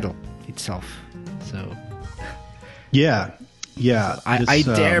the title itself. So yeah. I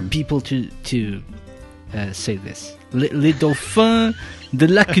dare people to say this. Les dauphins de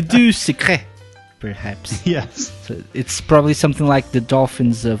l'aqueduc secret, perhaps. Yes. So it's probably something like the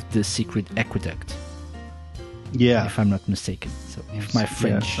dolphins of the secret aqueduct. Yeah. If I'm not mistaken. So if my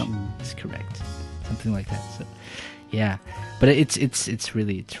French something. is correct, something like that. So yeah, but it's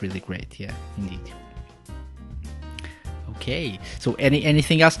really great. Yeah, indeed. Okay, so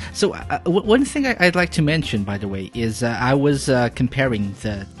anything else? So one thing I'd like to mention, by the way, is I was comparing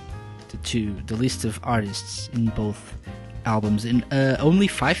the list of artists in both albums, and only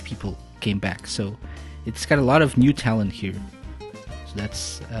 5 people came back. So it's got a lot of new talent here. So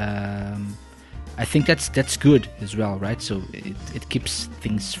that's I think that's good as well, right? So it keeps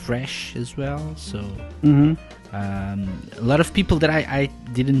things fresh as well. So a lot of people that I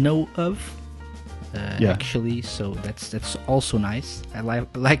didn't know of. Actually, so that's also nice. I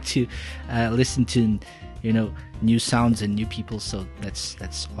like to listen to new sounds and new people, so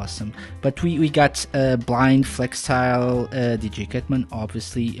that's awesome. But we got Blind, Flexstyle, DJ Cutman,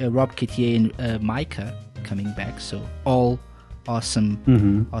 obviously Rob Kettier and Micah coming back, so all awesome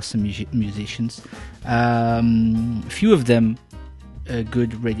musicians. A few of them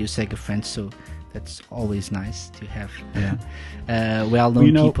good Radio Sega friends, so that's always nice to have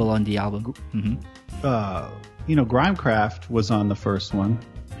well-known people on the album. Grimecraft was on the first one.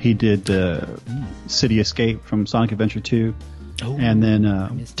 He did City Escape from Sonic Adventure 2. Oh, and then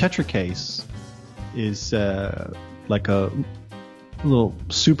Tetracase is like a little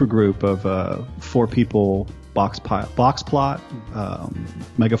super group of 4 people, Box Plot,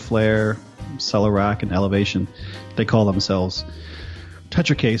 Mega Flare, Celorac, and Elevation. They call themselves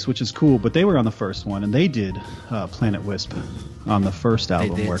Tetracase, which is cool, but they were on the first one, and they did Planet Wisp on the first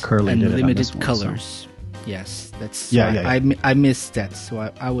album, where Curly did it on this one. Colors. So. Yes, that's I missed that,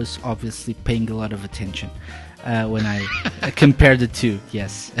 so I was obviously paying a lot of attention when I compared the two.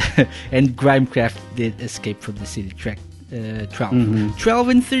 Yes, and Grimecraft did Escape from the City track 12, 12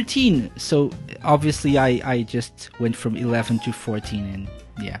 and 13. So obviously I just went from 11 to 14, and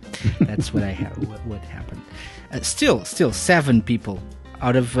yeah, that's what what happened. Still 7 people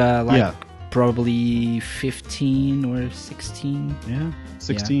out of probably 15 or 16. Yeah,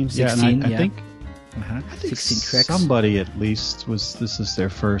 16. Yeah, 16, and I think. I think 16 tracks. Somebody at least this is their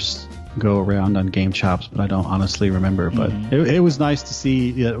first go around on Game Chops, but I don't honestly remember. But it was nice to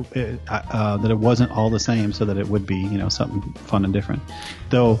see that it wasn't all the same, so that it would be something fun and different.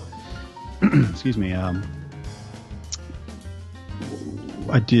 Though, excuse me, I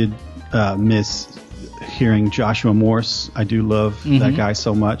did miss hearing Joshua Morse. I do love that guy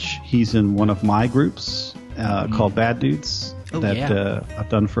so much. He's in one of my groups called Bad Dudes I've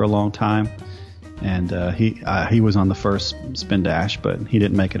done for a long time. And he was on the first Spindash, but he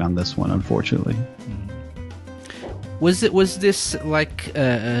didn't make it on this one, unfortunately. Was this like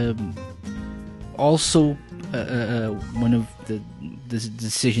also one of the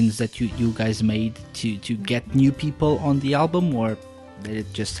decisions that you guys made to get new people on the album, or did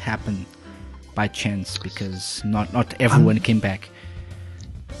it just happen by chance because not everyone came back?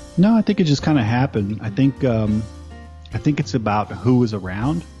 No, I think it just kind of happened. I think it's about who was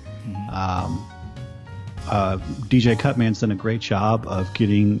around. DJ Cutman's done a great job of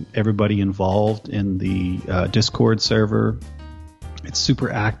getting everybody involved in the Discord server. It's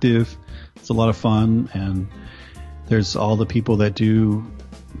super active. It's a lot of fun, and there's all the people that do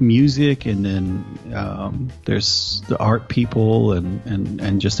music, and then there's the art people,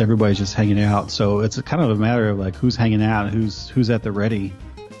 and just everybody's just hanging out. So it's a kind of a matter of like who's hanging out, who's at the ready.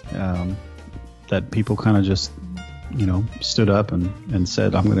 That people kind of just stood up and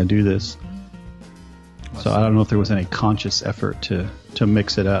said, "I'm going to do this." So I don't know if there was any conscious effort to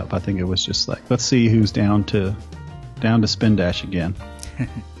mix it up. I think it was just like, let's see who's down to Spindash again.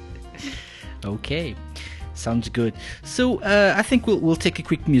 Okay, sounds good. So I think we'll take a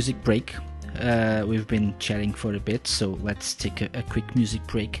quick music break. We've been chatting for a bit, so let's take a quick music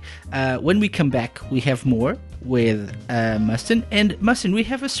break. When we come back, we have more with Mustin. And Mustin, we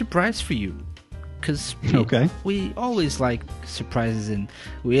have a surprise for you. Because we always like surprises, and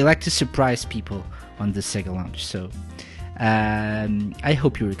we like to surprise people on the Sega Lounge. So I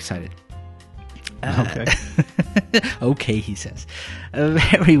hope you're excited. Okay. Okay, he says.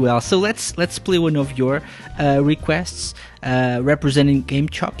 Very well. So let's play one of your requests, representing Game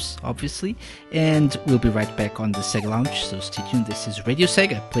Chops, obviously, and we'll be right back on the Sega Lounge. So stay tuned. This is Radio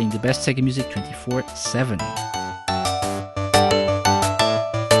Sega, playing the best Sega music 24/7.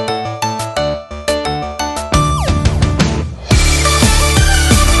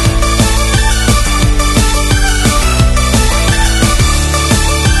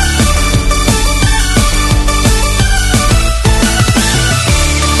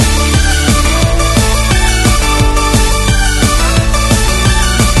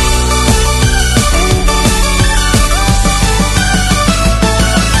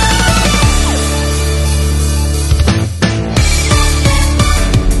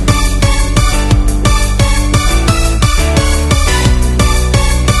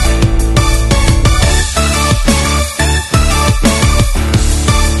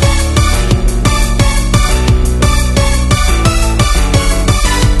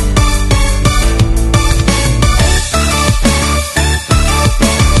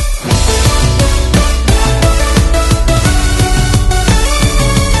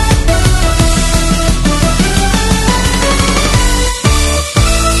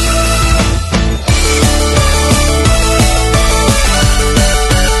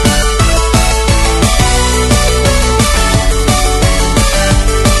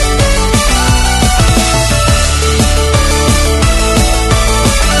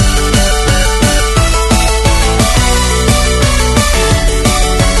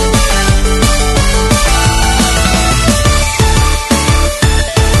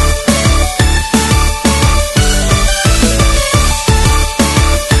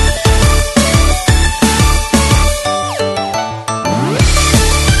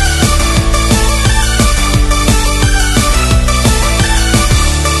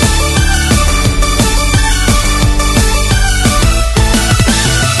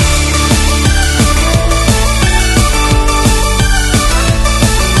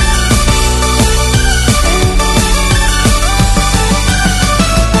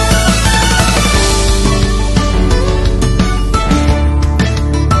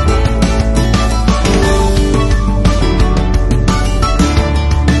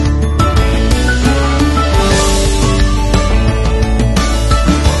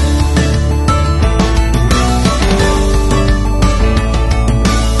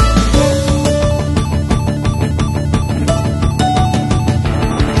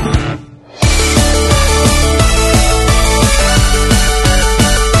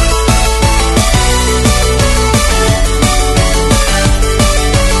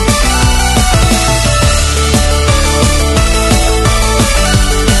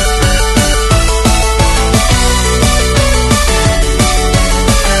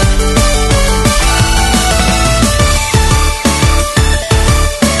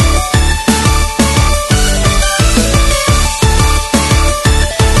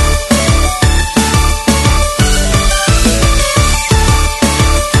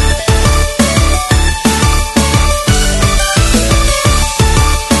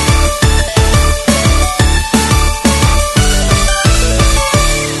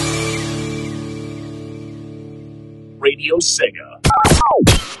 Radio Sega.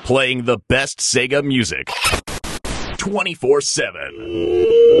 Playing the best Sega music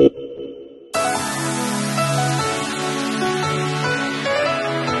 24/7.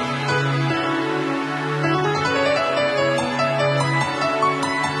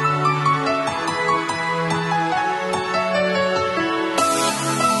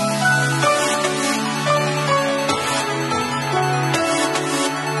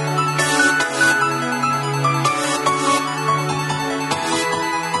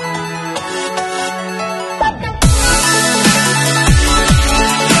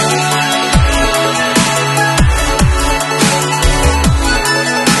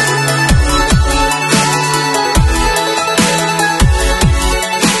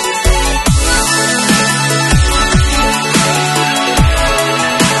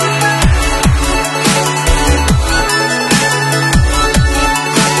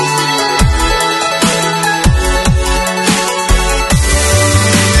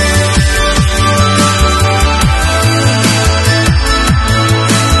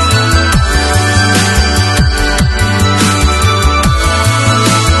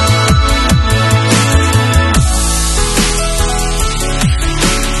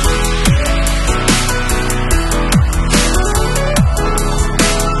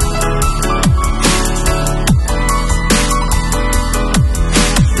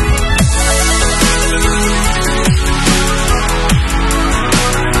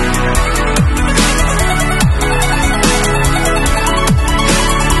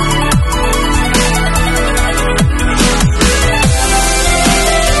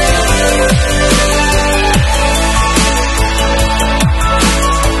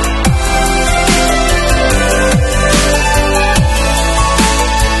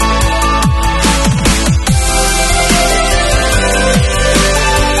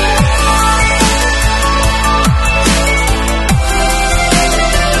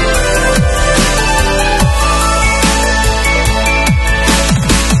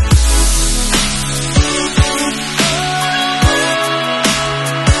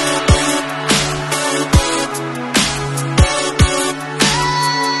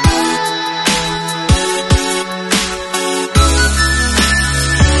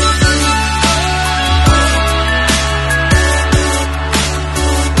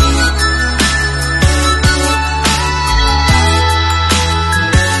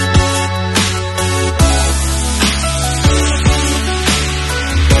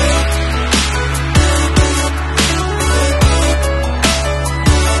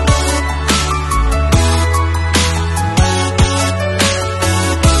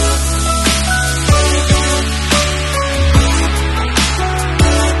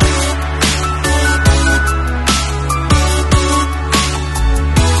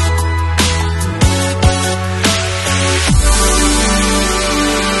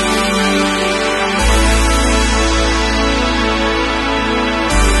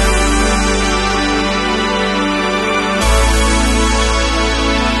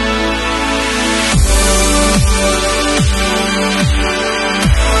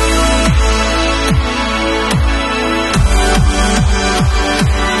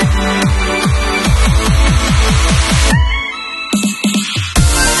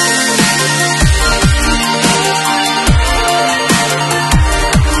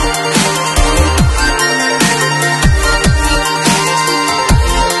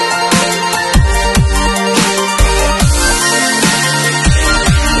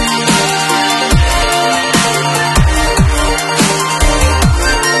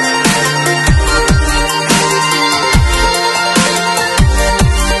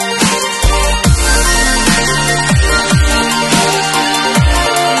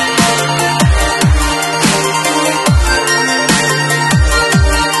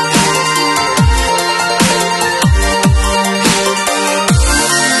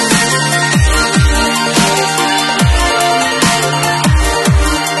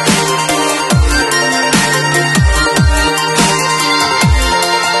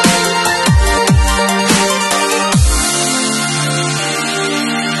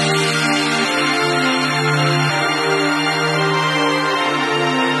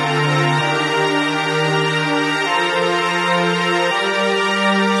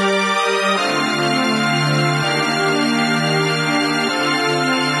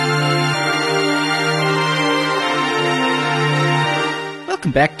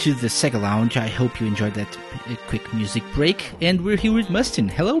 welcome back to the Sega Lounge. I hope you enjoyed that quick music break. And we're here with Mustin.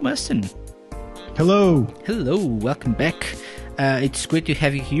 Hello, Mustin. Hello. Hello, welcome back. It's great to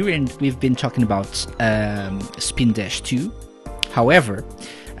have you here, and we've been talking about Spindash 2. However,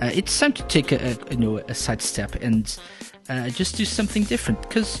 it's time to take a sidestep and just do something different,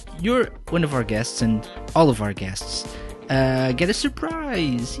 because you're one of our guests, and all of our guests get a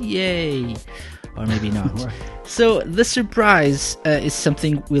surprise. Yay! Or maybe not. Right. So the surprise is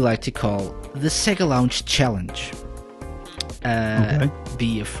something we like to call the Sega Lounge Challenge. Okay.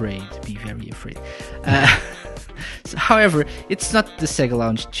 Be afraid. Be very afraid. So, however, it's not the Sega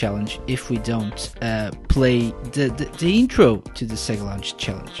Lounge Challenge if we don't play the intro to the Sega Lounge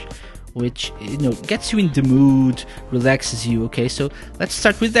Challenge, which gets you in the mood, relaxes you. Okay, so let's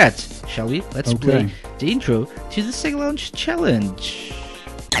start with that, shall we? Let's play the intro to the Sega Lounge Challenge.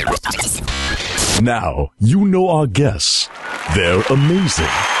 Now, you know our guests. They're amazing.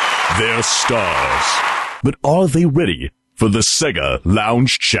 They're stars. But are they ready for the Sega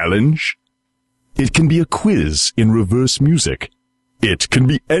Lounge Challenge? It can be a quiz in reverse music. It can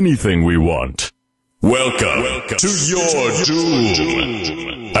be anything we want. Welcome to your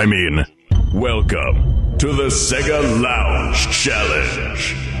doom. I mean, welcome to the Sega Lounge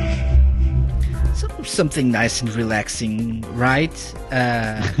Challenge. Something nice and relaxing, right?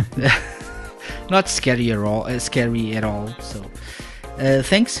 Not scary at all. So,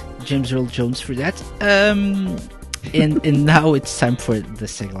 thanks, James Earl Jones, for that. And now it's time for the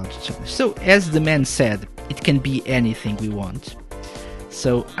Sega Lounge Challenge. So, as the man said, it can be anything we want.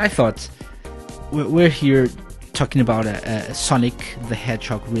 So, I thought we're here talking about a Sonic the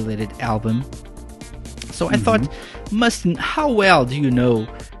Hedgehog related album. So, I thought, Mustin, how well do you know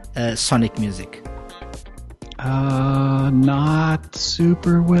Sonic music? Not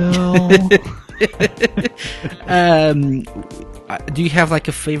super well. Do you have like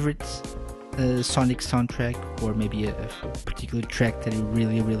a favorite Sonic soundtrack, or maybe a particular track that you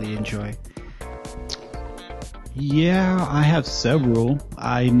really, really enjoy? Yeah, I have several.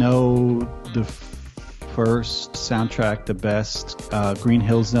 I know the first soundtrack the best. Green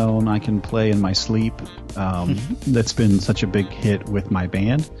Hill Zone I can play in my sleep. That's been such a big hit with my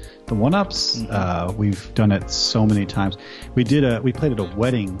band. The One-Ups, we've done it so many times. We played at a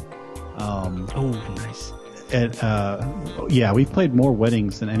wedding. Oh, nice. We've played more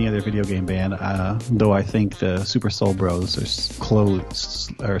weddings than any other video game band, though I think the Super Soul Bros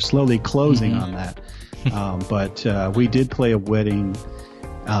are slowly closing on that. But we did play a wedding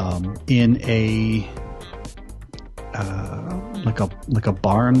in a like a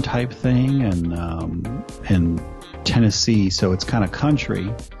barn type thing, and in Tennessee, so it's kind of country.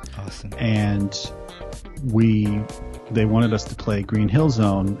 Awesome. And they wanted us to play Green Hill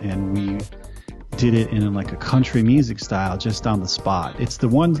Zone, and we did it in like a country music style, just on the spot. It's the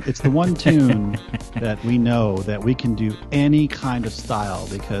one tune that we know that we can do any kind of style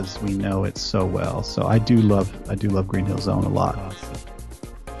because we know it so well. So I do love Green Hill Zone a lot. Awesome.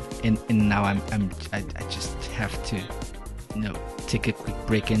 And now I just have to take a quick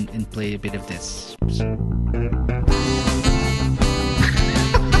break and play a bit of this.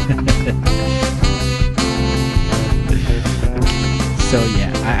 So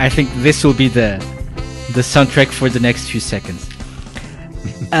yeah, I think this will be the soundtrack for the next few seconds.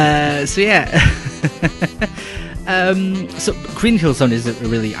 So yeah, so Green Hill Zone is a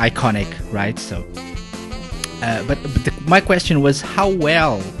really iconic, right? So, but my question was, how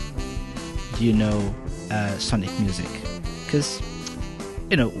well do you know Sonic music? Because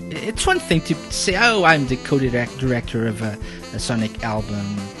it's one thing to say, "Oh, I'm the co-director of a Sonic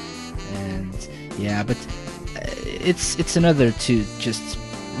album," and yeah, but it's another to just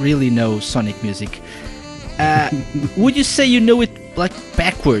really know Sonic music. Would you say you know it like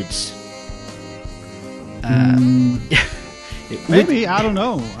backwards? Maybe, I don't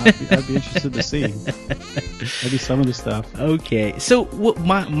know. I'd be interested to see. Maybe some of the stuff. Okay, so what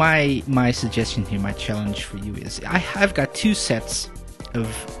my suggestion here, my challenge for you is, I've got two sets of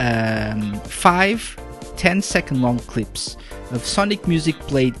 5 10-second long clips of Sonic music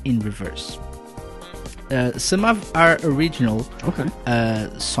played in reverse. Some are original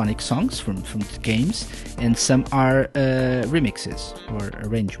Sonic songs from the games, and some are remixes or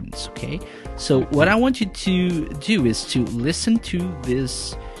arrangements. Okay, so what I want you to do is to listen to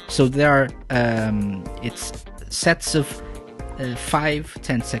this. So there are it's sets of 5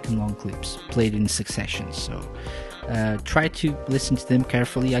 10-second long clips played in succession. So try to listen to them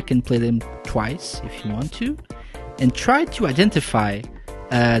carefully. I can play them twice if you want to, and try to identify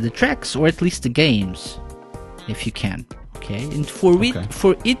the tracks, or at least the games, if you can. Okay, and for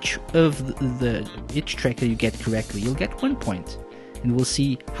each of each track that you get correctly, you'll get 1 point. and we'll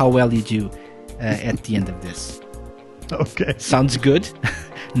see how well you do at the end of this. Okay. Sounds good?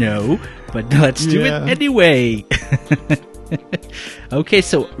 No, but let's do it anyway. Okay,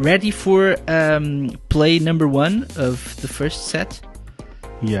 so ready for play number 1 of the first set?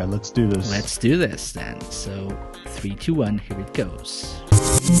 Yeah, let's do this. Let's do this then. So 3, 2, 1, here it goes.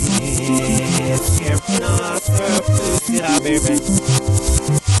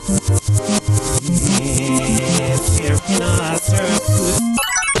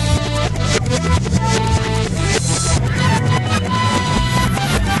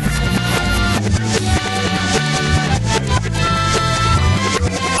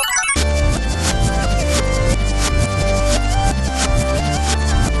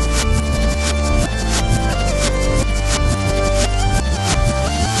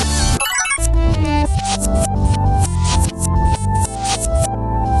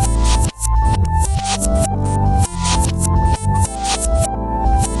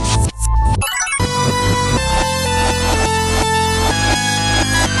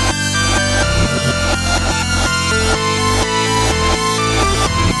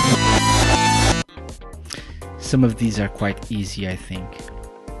 Some of these are quite easy, I think.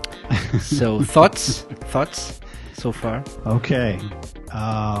 So thoughts so far? Okay.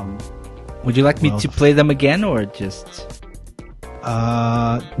 Would you like me to play them again or just?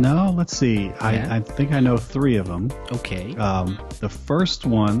 No. Let's see. I think I know 3 of them. Okay. The first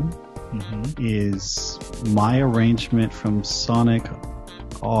one is my arrangement from Sonic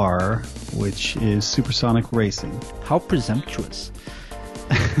R, which is Supersonic Racing. How presumptuous.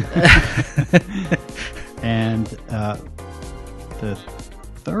 And the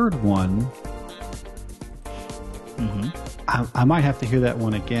third one, I might have to hear that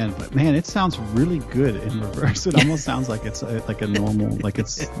one again, but man, it sounds really good in reverse. It almost sounds like it's like a normal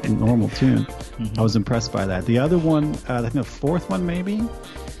tune. I was impressed by that. The other one, I think the fourth one maybe,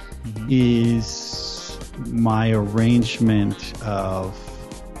 is my arrangement of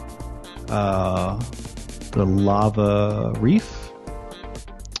the Lava Reef,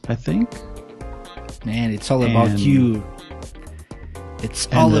 I think. Man, it's all about you. It's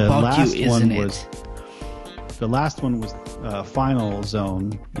all about you, isn't it? The last one was Final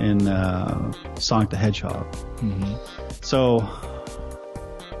Zone in Sonic the Hedgehog. So,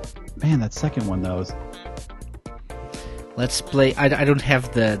 man, that second one though is... Let's play. I don't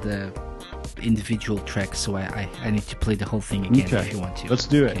have the individual tracks, so I need to play the whole thing again if you want to. Let's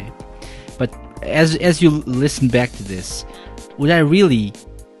do it. But as you listen back to this, would I really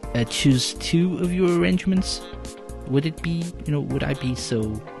choose 2 of your arrangements? Would it be, would I be so,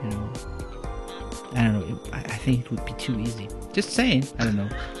 I don't know. I think it would be too easy. Just saying. I don't know.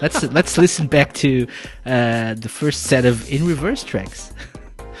 Let's listen back to the first set of in reverse tracks.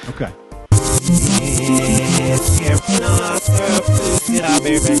 Okay.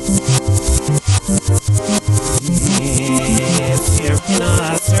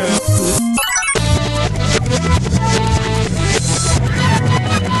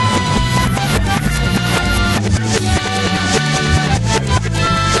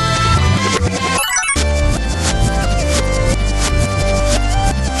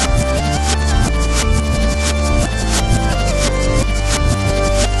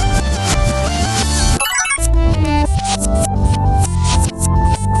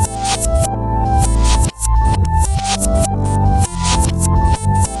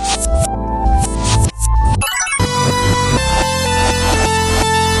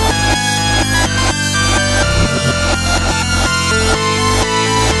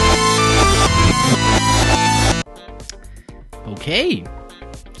 Okay,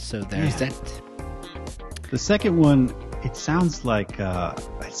 so there's that. The second one, it sounds like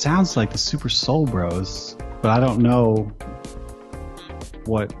the Super Soul Bros, but I don't know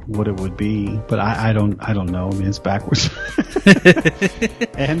what it would be. But I don't know. I mean, it's backwards.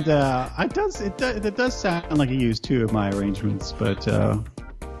 And it does sound like he used 2 of my arrangements, but I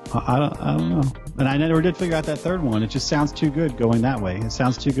don't know. And I never did figure out that third one. It just sounds too good going that way. It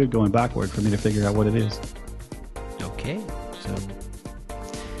sounds too good going backward for me to figure out what it is. Okay.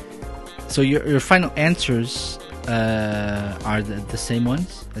 So your final answers are the same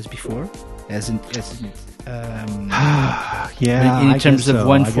ones as before, yeah. In terms of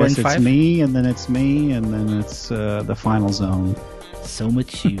 1, 4, and 5. It's me, and then it's me, and then it's the final zone. So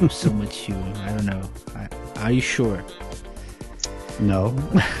much you. I don't know. Are you sure? No.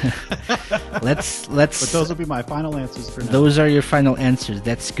 Let's. But those will be my final answers for now. Those are your final answers.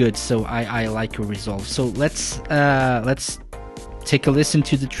 That's good. So I like your resolve. So let's take a listen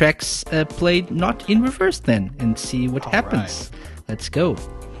to the tracks played not in reverse then, and see what happens. Right. Let's go.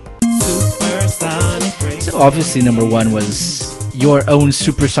 So obviously number 1 was your own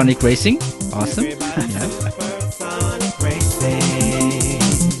Supersonic Racing. Awesome. Yeah.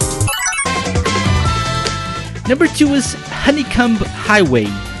 Number 2 is Honeycomb Highway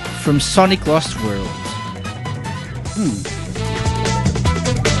from Sonic Lost World.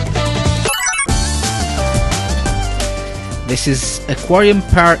 This is Aquarium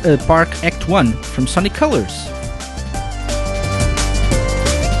Park Act 1 from Sonic Colors.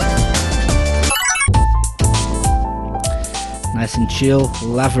 Nice and chill,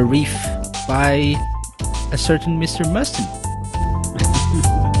 Lava Reef by a certain Mr. Mustin.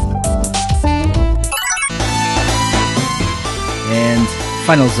 And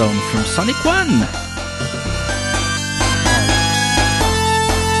Final Zone from Sonic 1.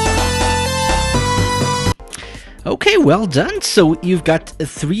 Okay, well done. So you've got a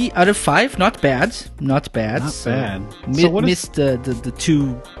 3 out of 5. Not bad. Not bad. Not So bad. So what is- missed the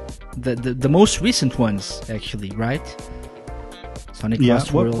two, the most recent ones, actually, right? Sonic Yeah.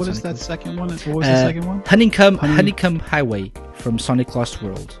 Lost World. What is Sonic that second one? What was the second one? Honeycomb Highway from Sonic Lost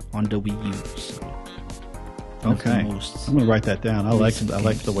World on the Wii U. So one of the Okay. most I'm gonna write that down. I like recent I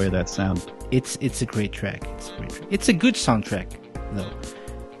like games. the way that sounds. It's a great track. It's a good soundtrack, though.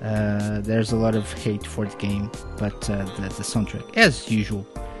 There's a lot of hate for the game, but the soundtrack, as usual,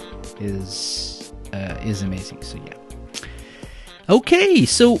 is amazing. So yeah. Okay,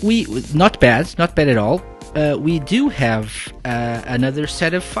 so we not bad at all. We do have another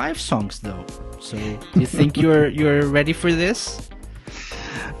set of 5 songs, though. So do you think you're ready for this?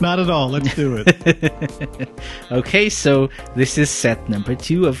 Not at all. Let's do it. Okay, so this is set number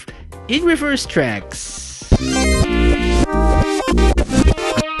 2 of In Reverse Tracks.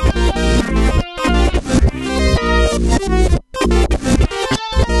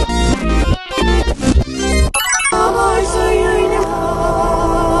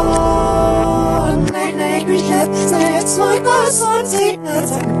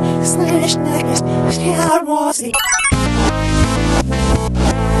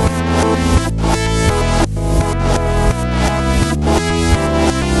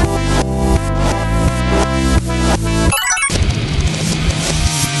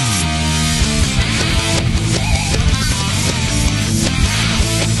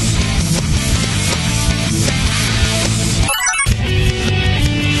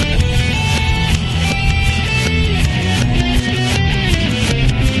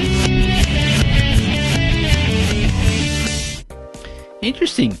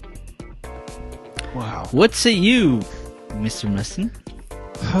 Interesting. Wow. What say you, Mr. Mustin?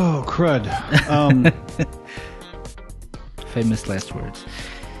 Oh crud. Famous last words.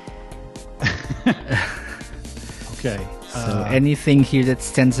 Okay. So anything here that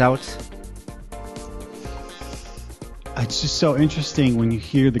stands out? It's just so interesting when you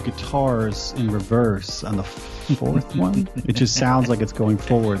hear the guitars in reverse on the fourth one. It just sounds like it's going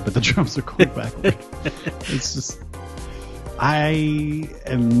forward, but the drums are going backward. It's just. I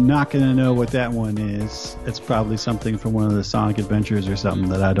am not going to know what that one is. It's probably something from one of the Sonic Adventures or something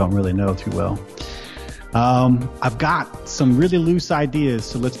that I don't really know too well. I've got some really loose ideas,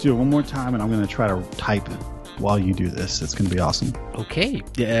 so let's do it one more time, and I'm going to try to type while you do this. It's going to be awesome. Okay,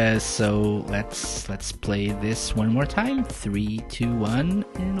 so let's play this one more time. 3, 2, 1,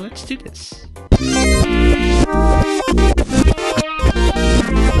 and let's do this.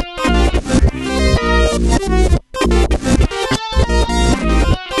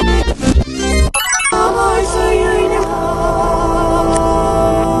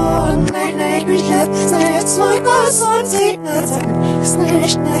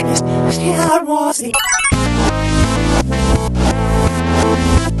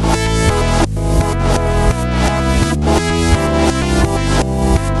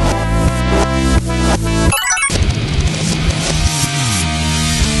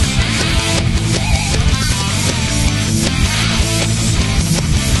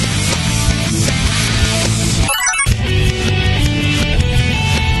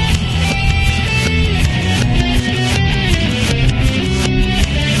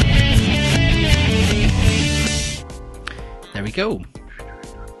 There we go.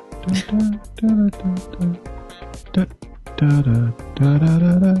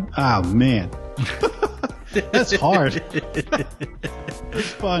 Oh man. That's hard. It's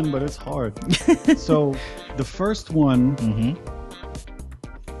fun, but it's hard. So the first one,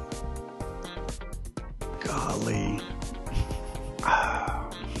 golly,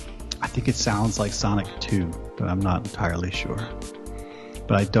 I think it sounds like Sonic 2, but I'm not entirely sure.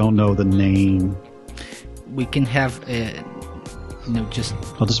 But I don't know the name. We can have just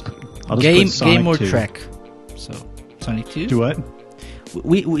I'll just game put Sonic or 2. track. So Sonic 2. Do what?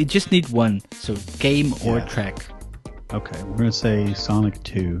 We just need one. So game or Yeah. track. Okay, we're gonna say Sonic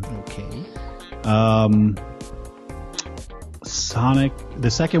 2. Okay. Sonic. The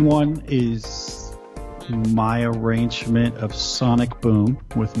second one is my arrangement of Sonic Boom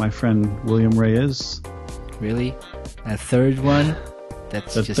with my friend William Reyes. Really? A third one?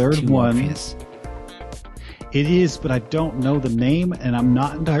 That's The just third too one- obvious. It is, but I don't know the name, and I'm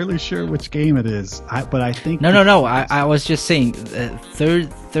not entirely sure which game it is. But I think No. I was just saying third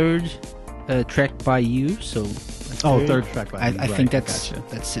track by you. So. third track by me, I right, think that's gotcha.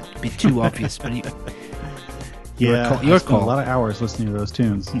 that's a bit too obvious, but Yeah, your I spent call. a lot of hours listening to those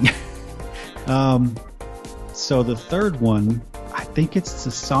tunes. So the third one, I think it's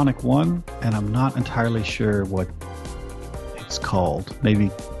the Sonic one, and I'm not entirely sure what it's called. Maybe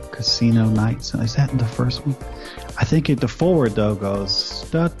Casino Nights. Is that in the first one? I think the forward though goes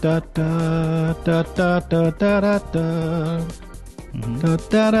da da da da da da da da da. Da,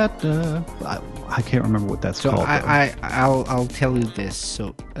 da, da, da. I can't remember what that's So called. though. I'll tell you this.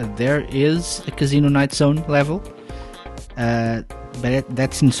 So there is a Casino Night Zone level, but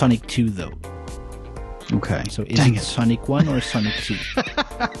that's in Sonic 2 though. Okay. So is Dang it it. Sonic 1 or Sonic 2?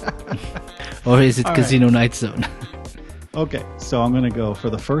 Or is it All Casino Night Zone? Okay, so I'm going to go for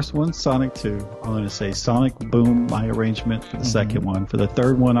the first one, Sonic 2. I'm going to say Sonic Boom, my arrangement for the second one. For the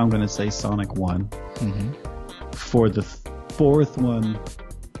third one, I'm going to say Sonic 1. For the fourth one,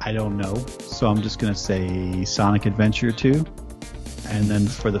 I don't know. So I'm just going to say Sonic Adventure 2. And then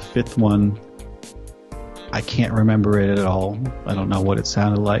for the fifth one, I can't remember it at all. I don't know what it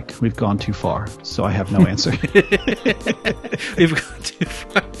sounded like. We've gone too far, so I have no answer. We've gone too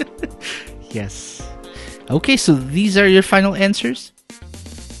far. Yes. Okay, so these are your final answers?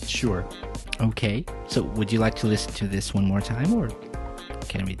 Sure. Okay. So would you like to listen to this one more time, or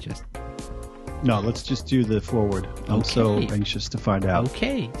can we just... No, let's just do the forward. I'm so Okay. anxious to find out.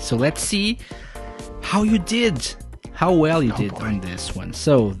 Okay, so let's see how you did. How well you did boy. on this one.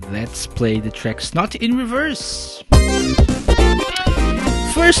 So let's play the tracks not in reverse.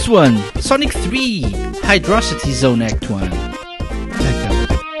 First one, Sonic 3, Hydrocity Zone Act 1.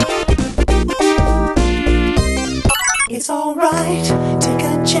 It's alright, take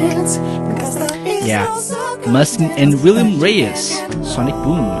a chance, because there is Yeah, no circumstance Mustin and William Reyes, Sonic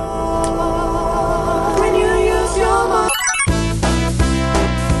Boom. when you use your mind.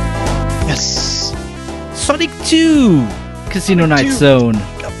 Yes. Sonic 2, Casino Night Two. Zone.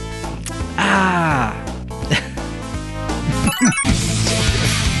 Ah.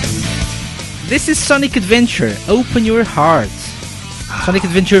 This is Sonic Adventure, Open Your Heart. Sonic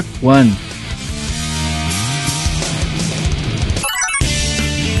Adventure 1.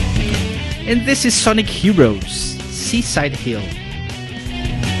 And this is Sonic Heroes, Seaside Hill.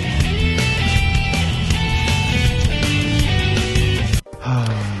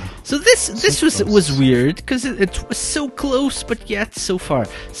 So this was weird because it was so close, but yet so far.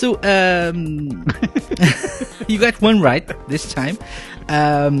 So you got one right this time.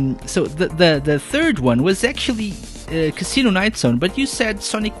 So the third one was actually Casino Night Zone, but you said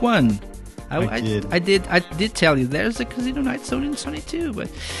Sonic 1. I did. I did tell you there's a Casino Night Zone in Sonic 2, but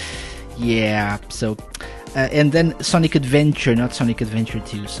yeah. So and then Sonic Adventure, not Sonic Adventure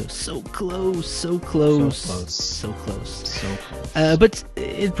 2. So close. So close. But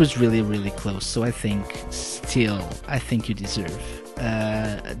it was really, really close. So I think you deserve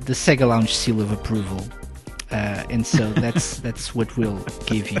the Sega Lounge seal of approval, and so that's what we'll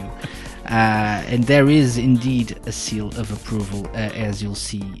give you. And there is indeed a seal of approval, as you'll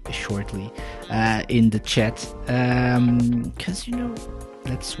see shortly in the chat, because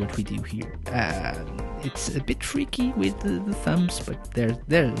that's what we do here. It's a bit freaky with the thumbs, but there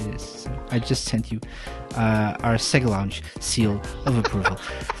it is. So I just sent you our Sega Lounge seal of approval.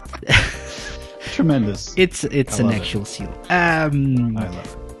 Tremendous. It's an love actual seal. I love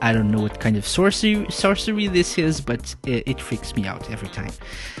it. I don't know what kind of sorcery this is, but it freaks me out every time.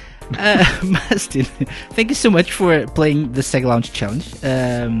 Mustin, thank you so much for playing the Sega Lounge Challenge.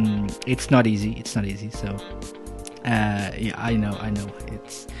 It's not easy. So yeah, I know.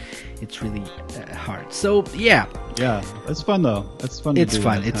 It's really hard. So yeah, It's fun though. It's fun. it's to do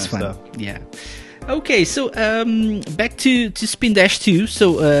fun. that It's kind fun. of stuff. Yeah. Okay, so back to Spindash 2.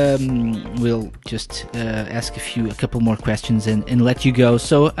 So we'll just ask a couple more questions and let you go.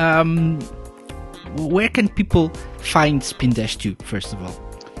 So where can people find Spindash 2 first of all?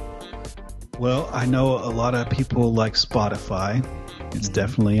 Well, I know a lot of people like Spotify. It's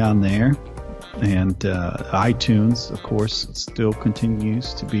definitely on there. And iTunes, of course, still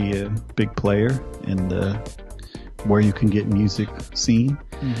continues to be a big player in the where you can get music scene.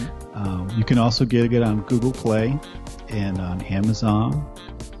 You can also get it on Google Play and on Amazon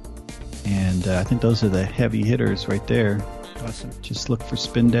And I think those are the heavy hitters right there. Awesome. Just look for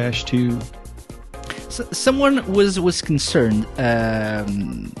Spindash 2. So, someone was concerned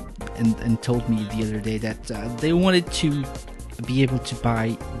and told me the other day that they wanted to be able to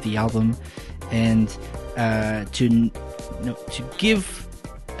buy the album and to give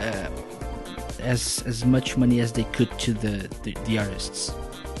as much money as they could to the artists,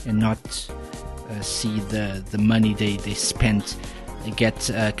 and not see the money they spent get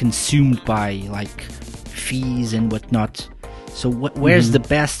consumed by like fees and whatnot. So where's the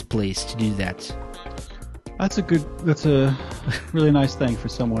best place to do that? That's a really nice thing for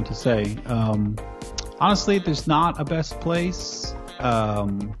someone to say. Honestly, there's not a best place. I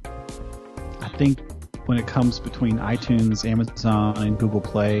think when it comes between iTunes, Amazon, and Google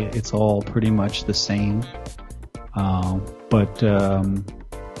Play, it's all pretty much the same.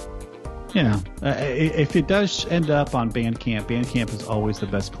 If it does end up on Bandcamp is always the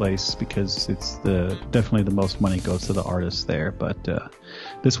best place because it's definitely the most money goes to the artists there. But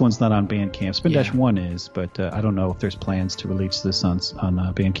this one's not on Bandcamp. Spindash 1 is, but I don't know if there's plans to release this on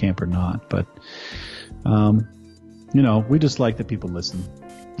Bandcamp or not. But we just like that people listen.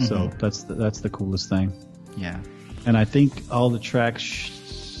 So that's the coolest thing. Yeah. And I think all the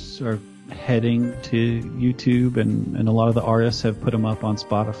tracks are heading to YouTube, and a lot of the artists have put them up on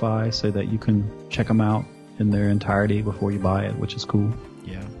Spotify so that you can check them out in their entirety before you buy it, which is cool.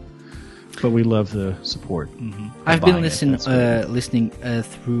 Yeah. But we love the support. I've been listening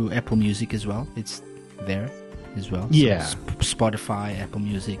through Apple Music as well. It's there as well. Yeah. So Spotify, Apple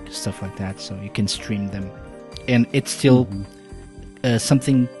Music, stuff like that. So you can stream them, and it's still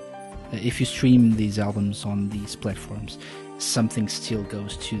something. If you stream these albums on these platforms, something still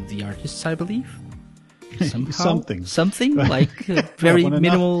goes to the artists, I believe. Somehow, something like a very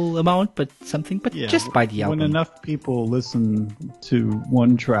minimal amount, but something. But just by the album. When enough people listen to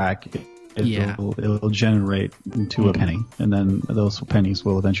one track, it'll generate into a penny, and then those pennies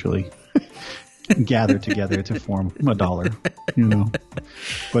will eventually gather together to form $1.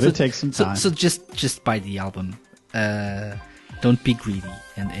 But it takes some time. So just buy the album. Don't be greedy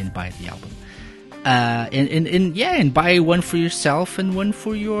and buy the album. And buy one for yourself and one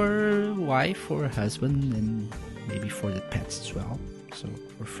for your wife or husband, and maybe for the pets as well. So,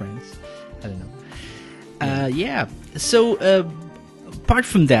 or friends. I don't know. So apart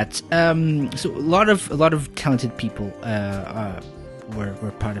from that, so a lot of talented people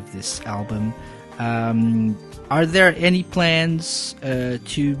were part of this album. Are there any plans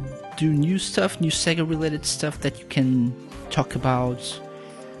to do new stuff, new Sega related stuff that you can talk about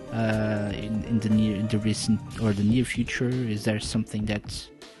in the recent or the near future? Is there something that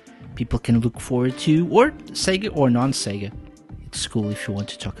people can look forward to, or Sega or non-Sega? It's cool if you want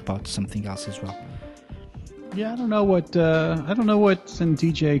to talk about something else as well. Yeah, I don't know what's in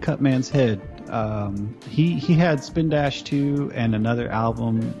DJ Cutman's head. He had Spindash 2 and another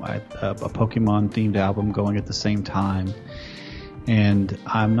album, a Pokemon themed album, going at the same time, and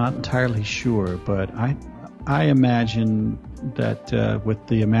I'm not entirely sure, but I imagine that with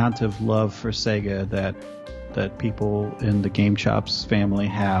the amount of love for Sega that people in the Game Chops family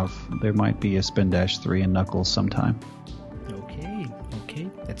have, there might be a Spindash 3 and Knuckles sometime. Okay,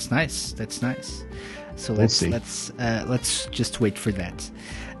 that's nice. So let's just wait for that.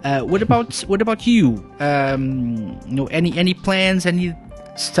 What about you? Any plans, any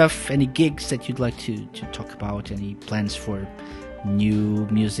stuff, any gigs that you'd like to talk about? Any plans for new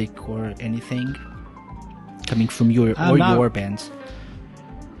music or anything coming from your bands?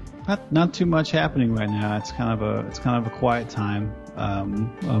 Not too much happening right now. It's kind of a quiet time.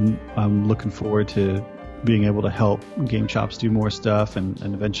 I'm looking forward to being able to help Game Chops do more stuff and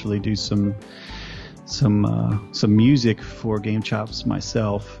eventually do some music for Game Chops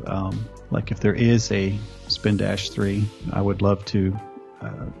myself. Like if there is a Spindash 3, I would love to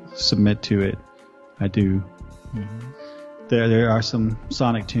submit to it. I do. There are some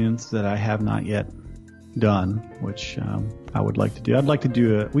Sonic tunes that I have not yet done, which I would like to do. I'd like to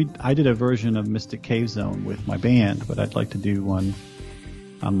do I did a version of Mystic Cave Zone with my band, but I'd like to do one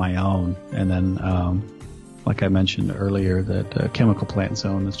on my own. And then, like I mentioned earlier, that Chemical Plant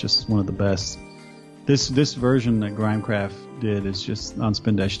Zone is just one of the best. This version that Grimecraft did is just on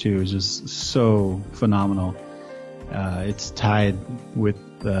Spindash 2 is just so phenomenal. It's tied with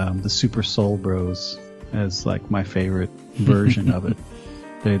the Super Soul Bros as like my favorite version of it.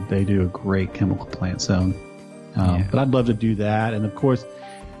 They do a great Chemical Plant Zone. But I'd love to do that. And of course,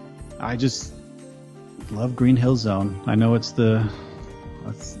 I just love Green Hill Zone. I know it's kind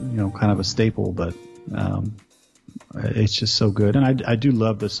of a staple, but it's just so good. And I do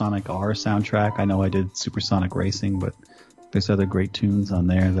love the Sonic R soundtrack. I know I did Supersonic Racing, but there's other great tunes on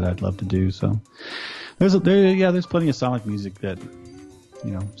there that I'd love to do. So there's plenty of Sonic music that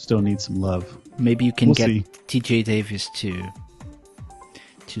still needs some love. Maybe you can We'll get see. TJ Davis to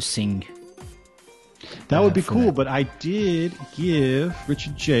sing. That would be for cool, that. but I did give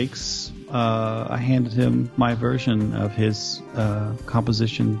Richard Jakes, I handed him my version of his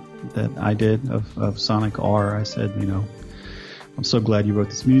composition that I did of Sonic R. I said, I'm so glad you wrote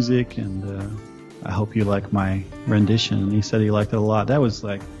this music, and I hope you like my rendition. And he said he liked it a lot. That was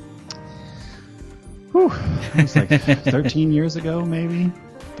like, it was like 13 years ago, maybe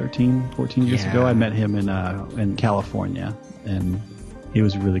 13, 14 years Yeah. ago. I met him in California, and he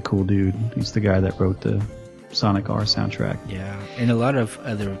was a really cool dude. He's the guy that wrote the Sonic R soundtrack. Yeah, and a lot of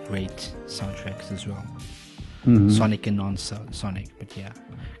other great soundtracks as well. Mm-hmm. Sonic and non-Sonic, but yeah,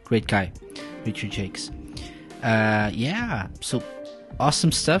 great guy, Richard Jakes. So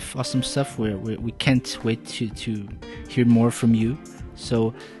awesome stuff. We can't wait to hear more from you.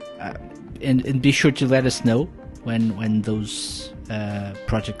 So, and be sure to let us know when those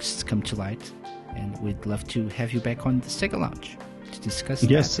projects come to light, and we'd love to have you back on the Sega Lounge to discuss.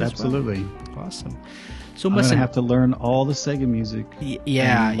 Yes, that as absolutely. well. Awesome. So I'm going Mustin, to have to learn all the Sega music.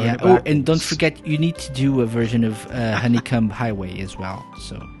 yeah. and learn it Oh, and backwards. don't forget, you need to do a version of Honeycomb Highway as well.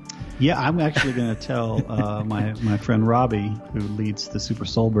 So Yeah, I'm actually going to tell my friend Robbie, who leads the Super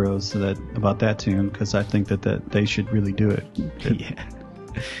Soul Bros, about that tune, because I think that they should really do it.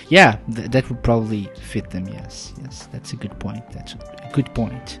 that would probably fit them. Yes, that's a good point.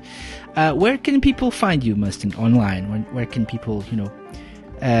 Where can people find you, Mustin, online? Where can people,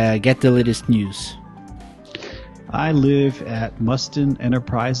 get the latest news? I live at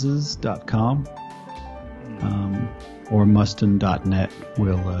mustinenterprises.com, or mustin.net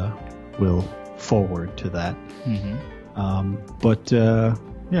will forward to that.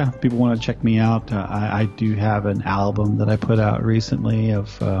 If people want to check me out, I do have an album that I put out recently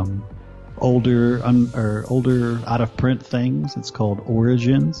of older out of print things. It's called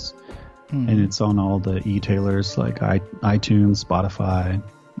Origins, and it's on all the e-tailers like iTunes, Spotify,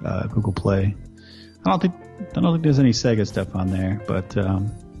 Google Play. I don't think there's any Sega stuff on there, but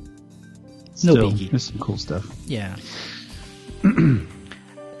still, biggie. there's some cool stuff. Yeah.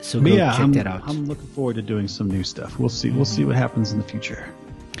 So But go yeah, check that out. I'm looking forward to doing some new stuff. We'll see. We'll see what happens in the future.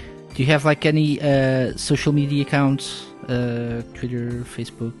 Do you have like any social media accounts? Twitter,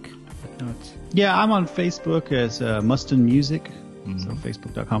 Facebook, whatnot? Yeah, I'm on Facebook as Mustin Music, so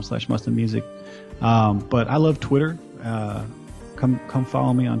facebook.com/MustinMusic. But I love Twitter. Come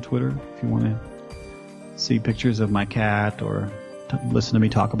follow me on Twitter if you want to see pictures of my cat, or listen to me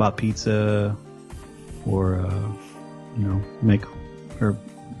talk about pizza, or make or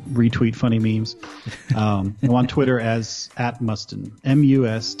retweet funny memes. I'm on Twitter as @Mustin,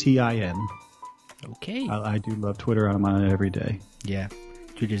 MUSTIN. Okay. I do love Twitter. I'm on it every day. Yeah,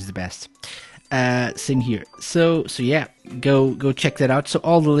 Twitter's the best. Same here. So yeah, go check that out. So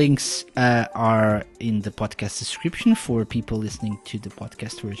all the links are in the podcast description for people listening to the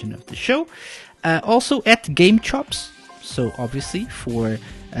podcast version of the show. Also at Game Chops. So obviously for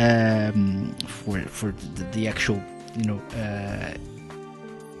the actual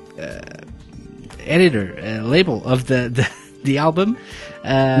editor label of the album.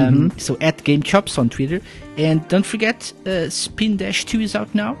 So at Game Chops on Twitter, and don't forget Spindash 2 is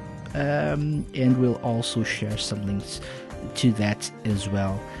out now, and we'll also share some links to that as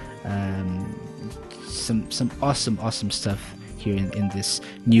well. Some awesome stuff here in this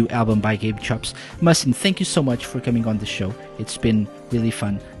new album by Game Chops. Mustin, thank you so much for coming on the show. It's been really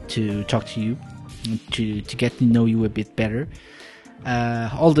fun to talk to you, to get to know you a bit better.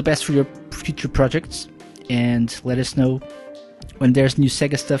 All the best for your future projects, and let us know when there's new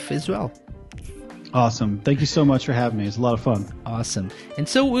Sega stuff as well. Awesome. Thank you so much for having me. It's a lot of fun. Awesome. And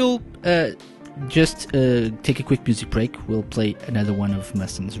so we'll just take a quick music break. We'll play another one of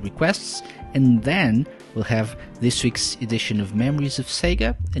Mustin's requests, and then we'll have this week's edition of Memories of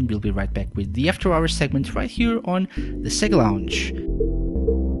Sega, and we'll be right back with the After Hours segment right here on the Sega Lounge.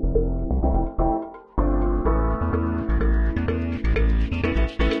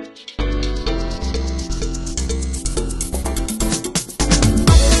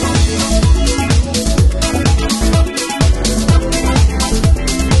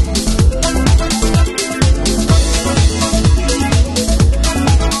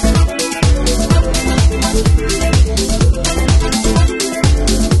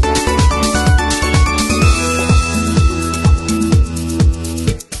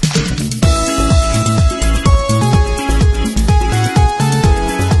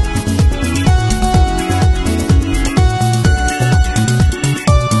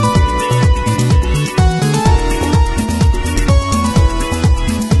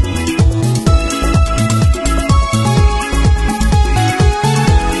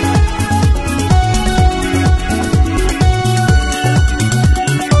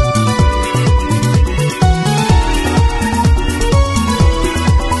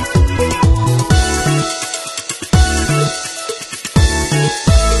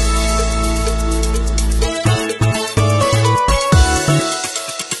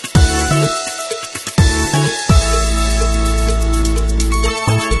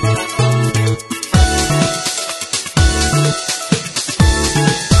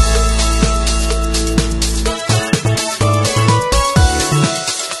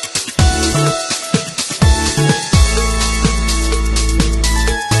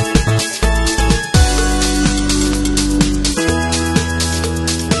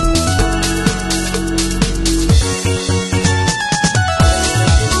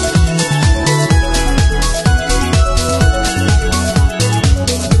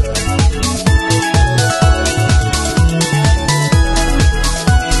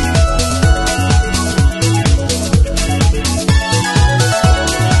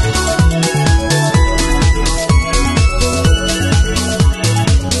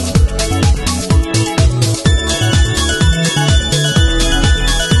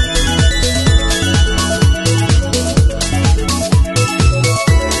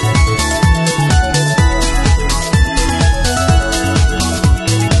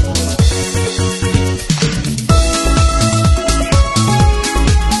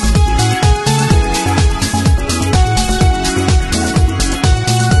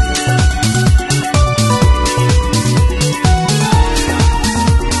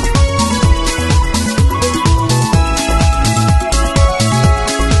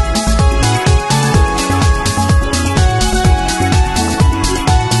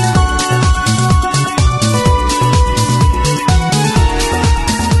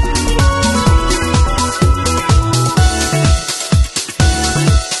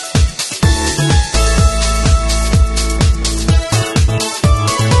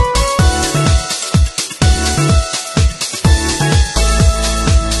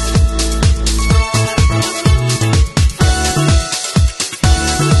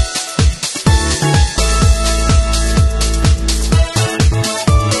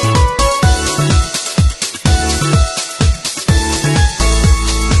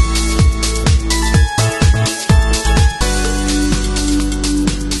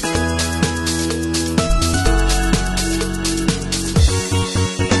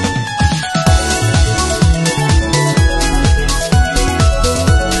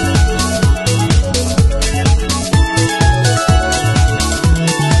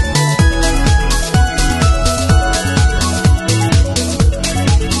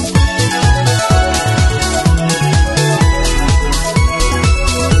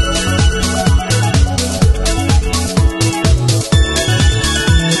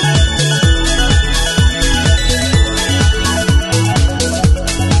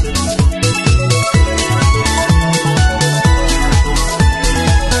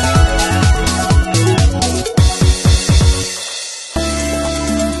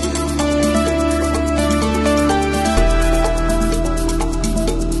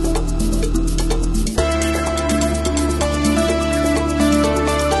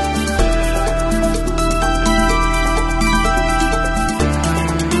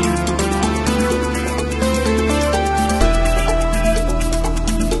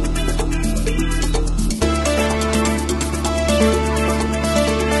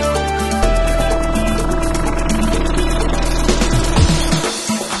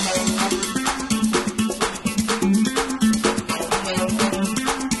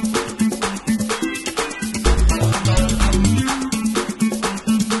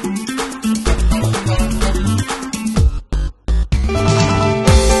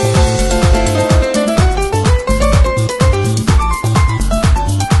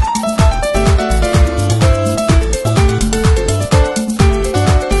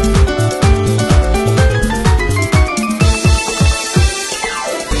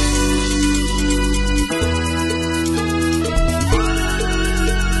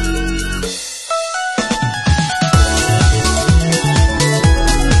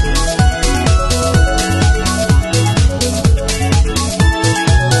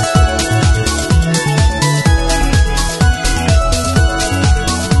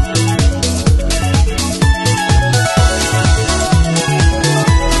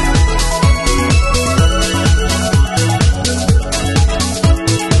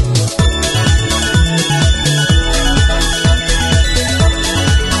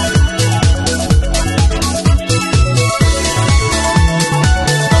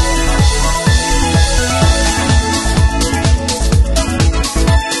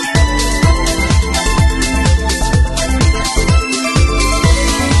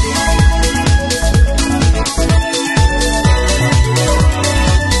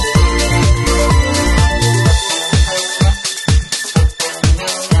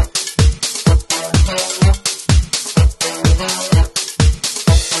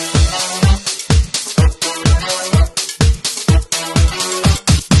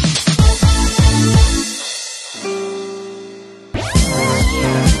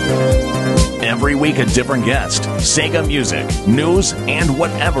 Every week a different guest, Sega music, news, and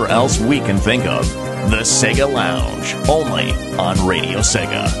whatever else we can think of. The Sega Lounge, only on Radio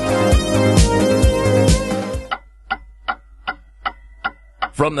Sega.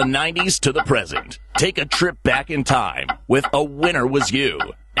 From the 90s to the present, take a trip back in time with A Winner Was You,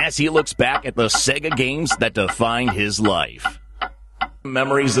 as he looks back at the Sega games that defined his life.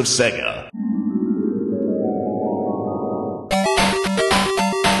 Memories of Sega.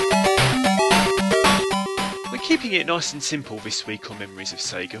 Keeping it nice and simple this week on Memories of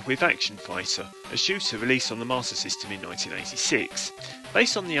Sega with Action Fighter, a shooter released on the Master System in 1986.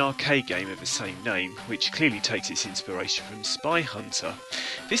 Based on the arcade game of the same name, which clearly takes its inspiration from Spy Hunter,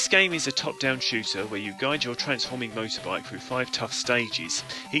 this game is a top-down shooter where you guide your transforming motorbike through 5 tough stages,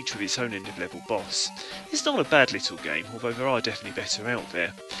 each with its own end-of-level boss. It's not a bad little game, although there are definitely better out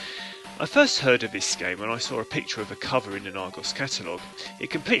there. I first heard of this game when I saw a picture of a cover in an Argos catalogue. It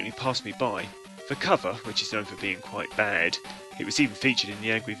completely passed me by. The cover, which is known for being quite bad, it was even featured in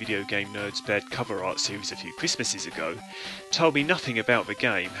the Angry Video Game Nerd's Bad Cover Art series a few Christmases ago, told me nothing about the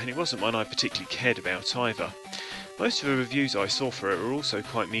game, and it wasn't one I particularly cared about either. Most of the reviews I saw for it were also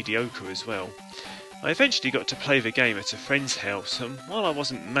quite mediocre as well. I eventually got to play the game at a friend's house, and while I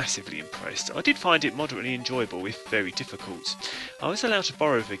wasn't massively impressed, I did find it moderately enjoyable if very difficult. I was allowed to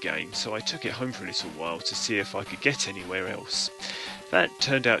borrow the game, so I took it home for a little while to see if I could get anywhere else. That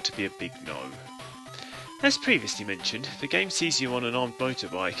turned out to be a big no. As previously mentioned, the game sees you on an armed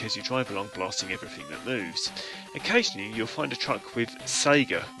motorbike as you drive along blasting everything that moves. Occasionally you'll find a truck with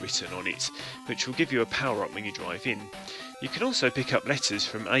Sega written on it, which will give you a power-up when you drive in. You can also pick up letters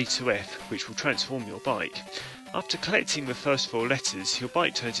from A to F, which will transform your bike. After collecting the first 4 letters, your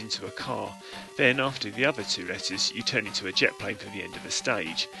bike turns into a car. Then, after the other 2 letters, you turn into a jet plane for the end of the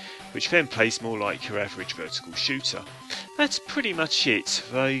stage, which then plays more like your average vertical shooter. That's pretty much it,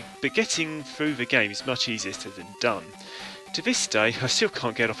 but getting through the game is much easier said than done. To this day, I still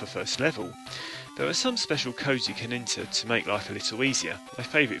can't get off the first level. There are some special codes you can enter to make life a little easier, my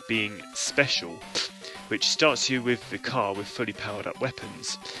favourite being Special, which starts you with the car with fully powered up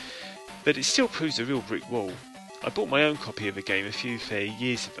weapons. But it still proves a real brick wall. I bought my own copy of the game a few fair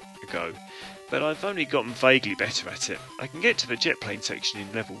years ago, but I've only gotten vaguely better at it. I can get to the jet plane section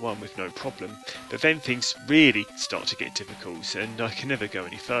in level 1 with no problem, but then things really start to get difficult and I can never go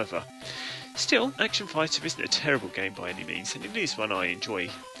any further. Still, Action Fighter isn't a terrible game by any means, and it is one I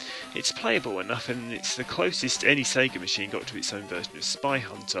enjoy. It's playable enough, and it's the closest any Sega machine got to its own version of Spy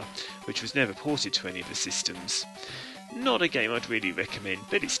Hunter, which was never ported to any of the systems. Not a game I'd really recommend,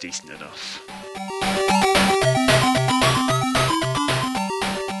 but it's decent enough.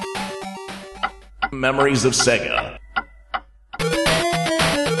 Memories of Sega.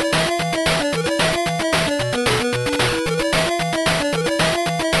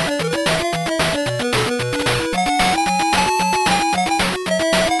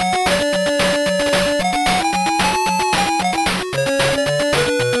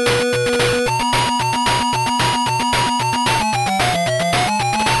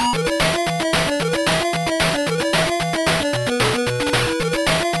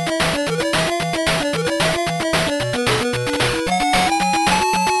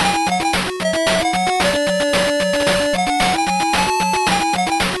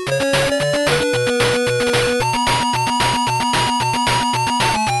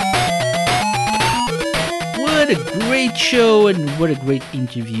 Show, and what a great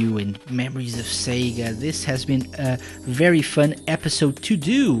interview and Memories of Sega. This has been a very fun episode to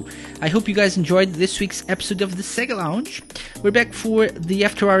do. I hope you guys enjoyed this week's episode of the Sega Lounge. We're back for the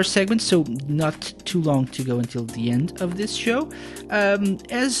After Hours segment, so not too long to go until the end of this show.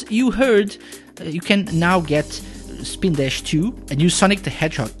 As you heard, you can now get Spindash 2, a new Sonic the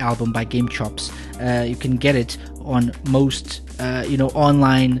Hedgehog album by Game Chops. You can get it on most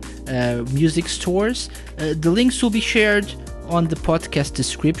online music stores. The links will be shared on the podcast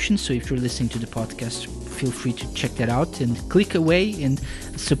description, so if you're listening to the podcast, feel free to check that out and click away and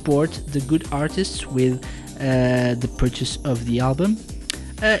support the good artists with the purchase of the album.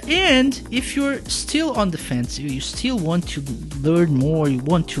 And if you're still on the fence, you still want to learn more, you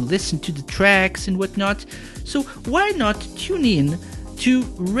want to listen to the tracks and whatnot, so why not tune in to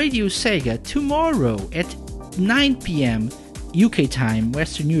Radio Sega tomorrow at 9 p.m. UK time,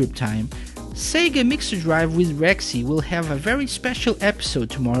 Western Europe time. Sega Mixer Drive with Rexy will have a very special episode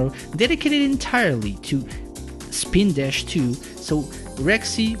tomorrow dedicated entirely to Spindash 2. So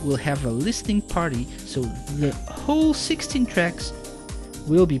Rexy will have a listening party, so the whole 16 tracks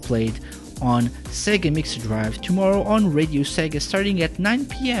will be played on Sega Mixer Drive tomorrow on Radio Sega starting at 9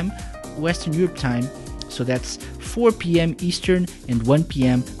 p.m. Western Europe time. So that's 4 p.m. Eastern and 1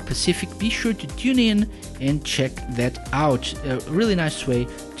 p.m. Pacific. Be sure to tune in and check that out. A really nice way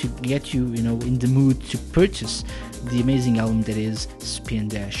to get you, in the mood to purchase the amazing album that is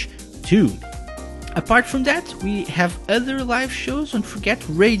Spindash 2. Apart from that, we have other live shows. Don't forget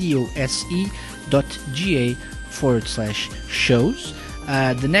radiose.ga/shows.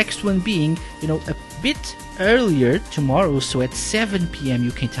 The next one being, a bit earlier tomorrow, so at 7 p.m.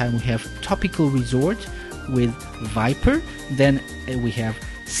 UK time, we have Topical Resort with Viper. Then we have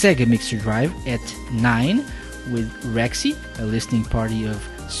Sega Mixer Drive at 9 with Rexy, a listening party of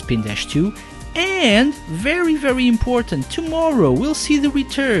Spindash 2. And very, very important, tomorrow we'll see the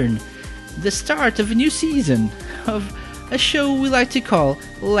return, the start of a new season of a show we like to call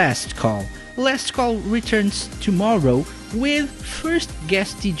Last Call. Last Call returns tomorrow with first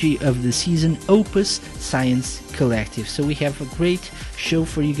guest DJ of the season, Opus Science Collective. So we have a great show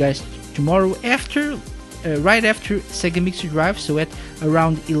for you guys tomorrow right after Sega Mixer Drive, so at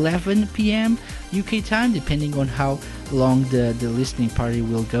around 11 p.m. UK time, depending on how long the listening party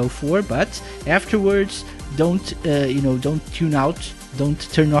will go for. But afterwards, don't tune out, don't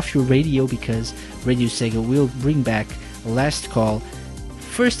turn off your radio, because Radio Sega will bring back Last Call,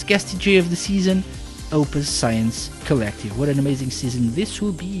 first guest DJ of the season, Opus Science Collective. What an amazing season this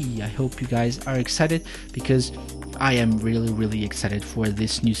will be. I hope you guys are excited, because I am really, really excited for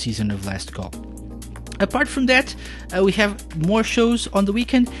this new season of Last Call. Apart from that, we have more shows on the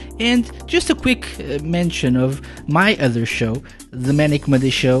weekend, and just a quick mention of my other show, The Manic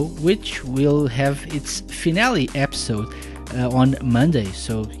Monday Show, which will have its finale episode on Monday.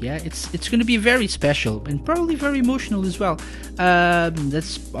 So yeah, it's going to be very special and probably very emotional as well.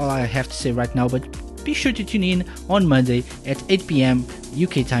 That's all I have to say right now, but be sure to tune in on Monday at 8 p.m.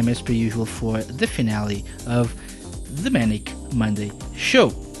 UK time as per usual for the finale of The Manic Monday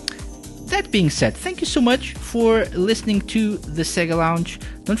Show. That being said, thank you so much for listening to the Sega Lounge.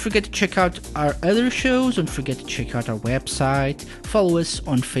 Don't forget to check out our other shows. Don't forget to check out our website. Follow us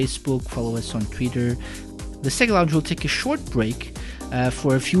on Facebook. Follow us on Twitter. The Sega Lounge will take a short break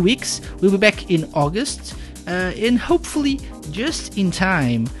for a few weeks. We'll be back in August, and hopefully just in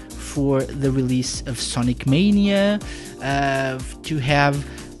time for the release of Sonic Mania, to have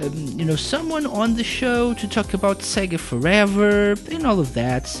someone on the show to talk about Sega Forever and all of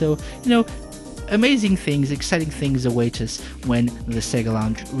that. So, amazing things, exciting things await us when the Sega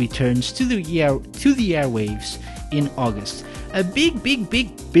Lounge returns to the airwaves in August. A big,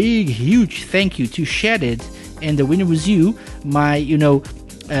 huge thank you to Shaded and The Winner Was You, my,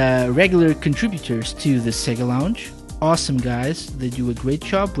 regular contributors to the Sega Lounge. Awesome guys, they do a great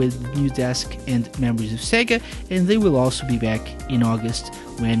job with New Desk and Memories of Sega, and they will also be back in August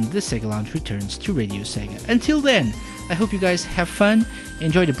when the Sega Lounge returns to Radio Sega. Until then, I hope you guys have fun,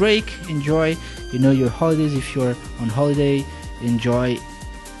 enjoy the break, enjoy your holidays if you're on holiday, enjoy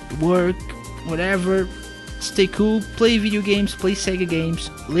work, whatever. Stay cool, play video games, play Sega games,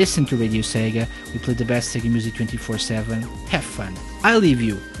 listen to Radio Sega. We play the best Sega music 24/7. Have fun. I leave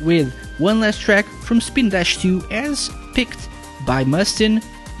you with one last track from Spindash 2 as picked by Mustin.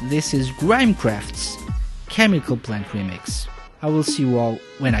 This is Grimecraft's Chemical Plant Remix. I will see you all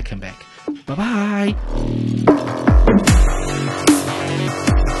when I come back. Bye-bye!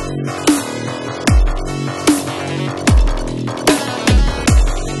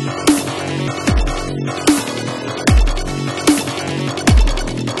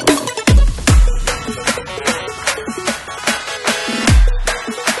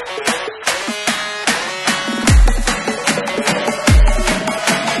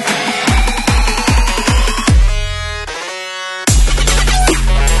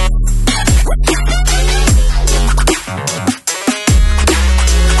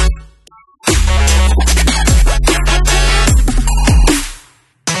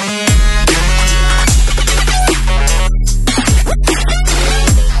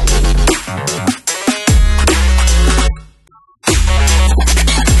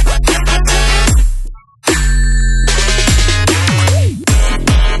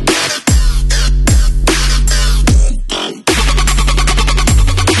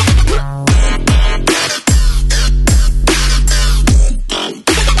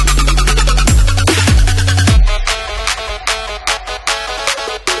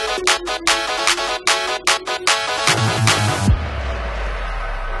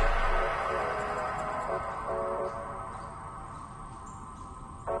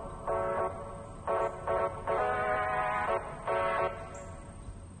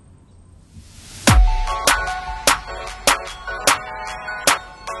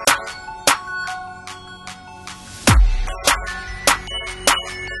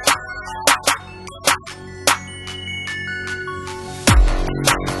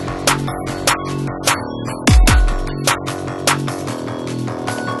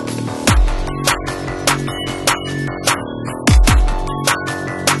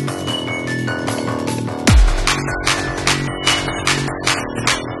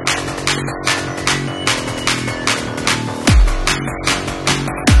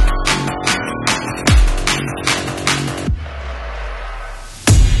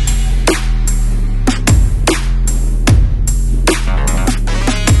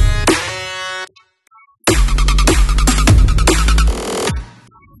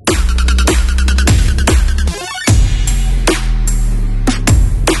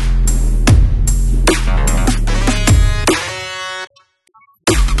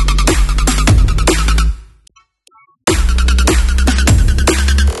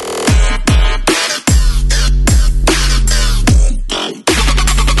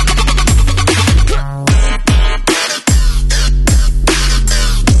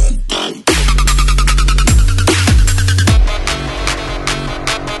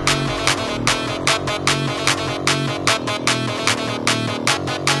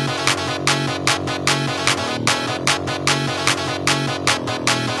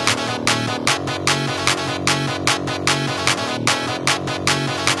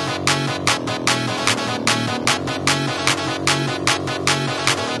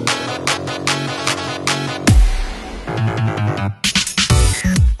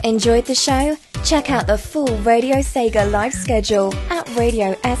 Enjoyed the show? Check out the full Radio Sega live schedule at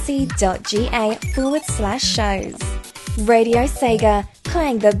radiose.ga/shows. Radio Sega,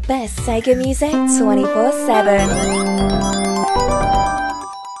 playing the best Sega music 24/7.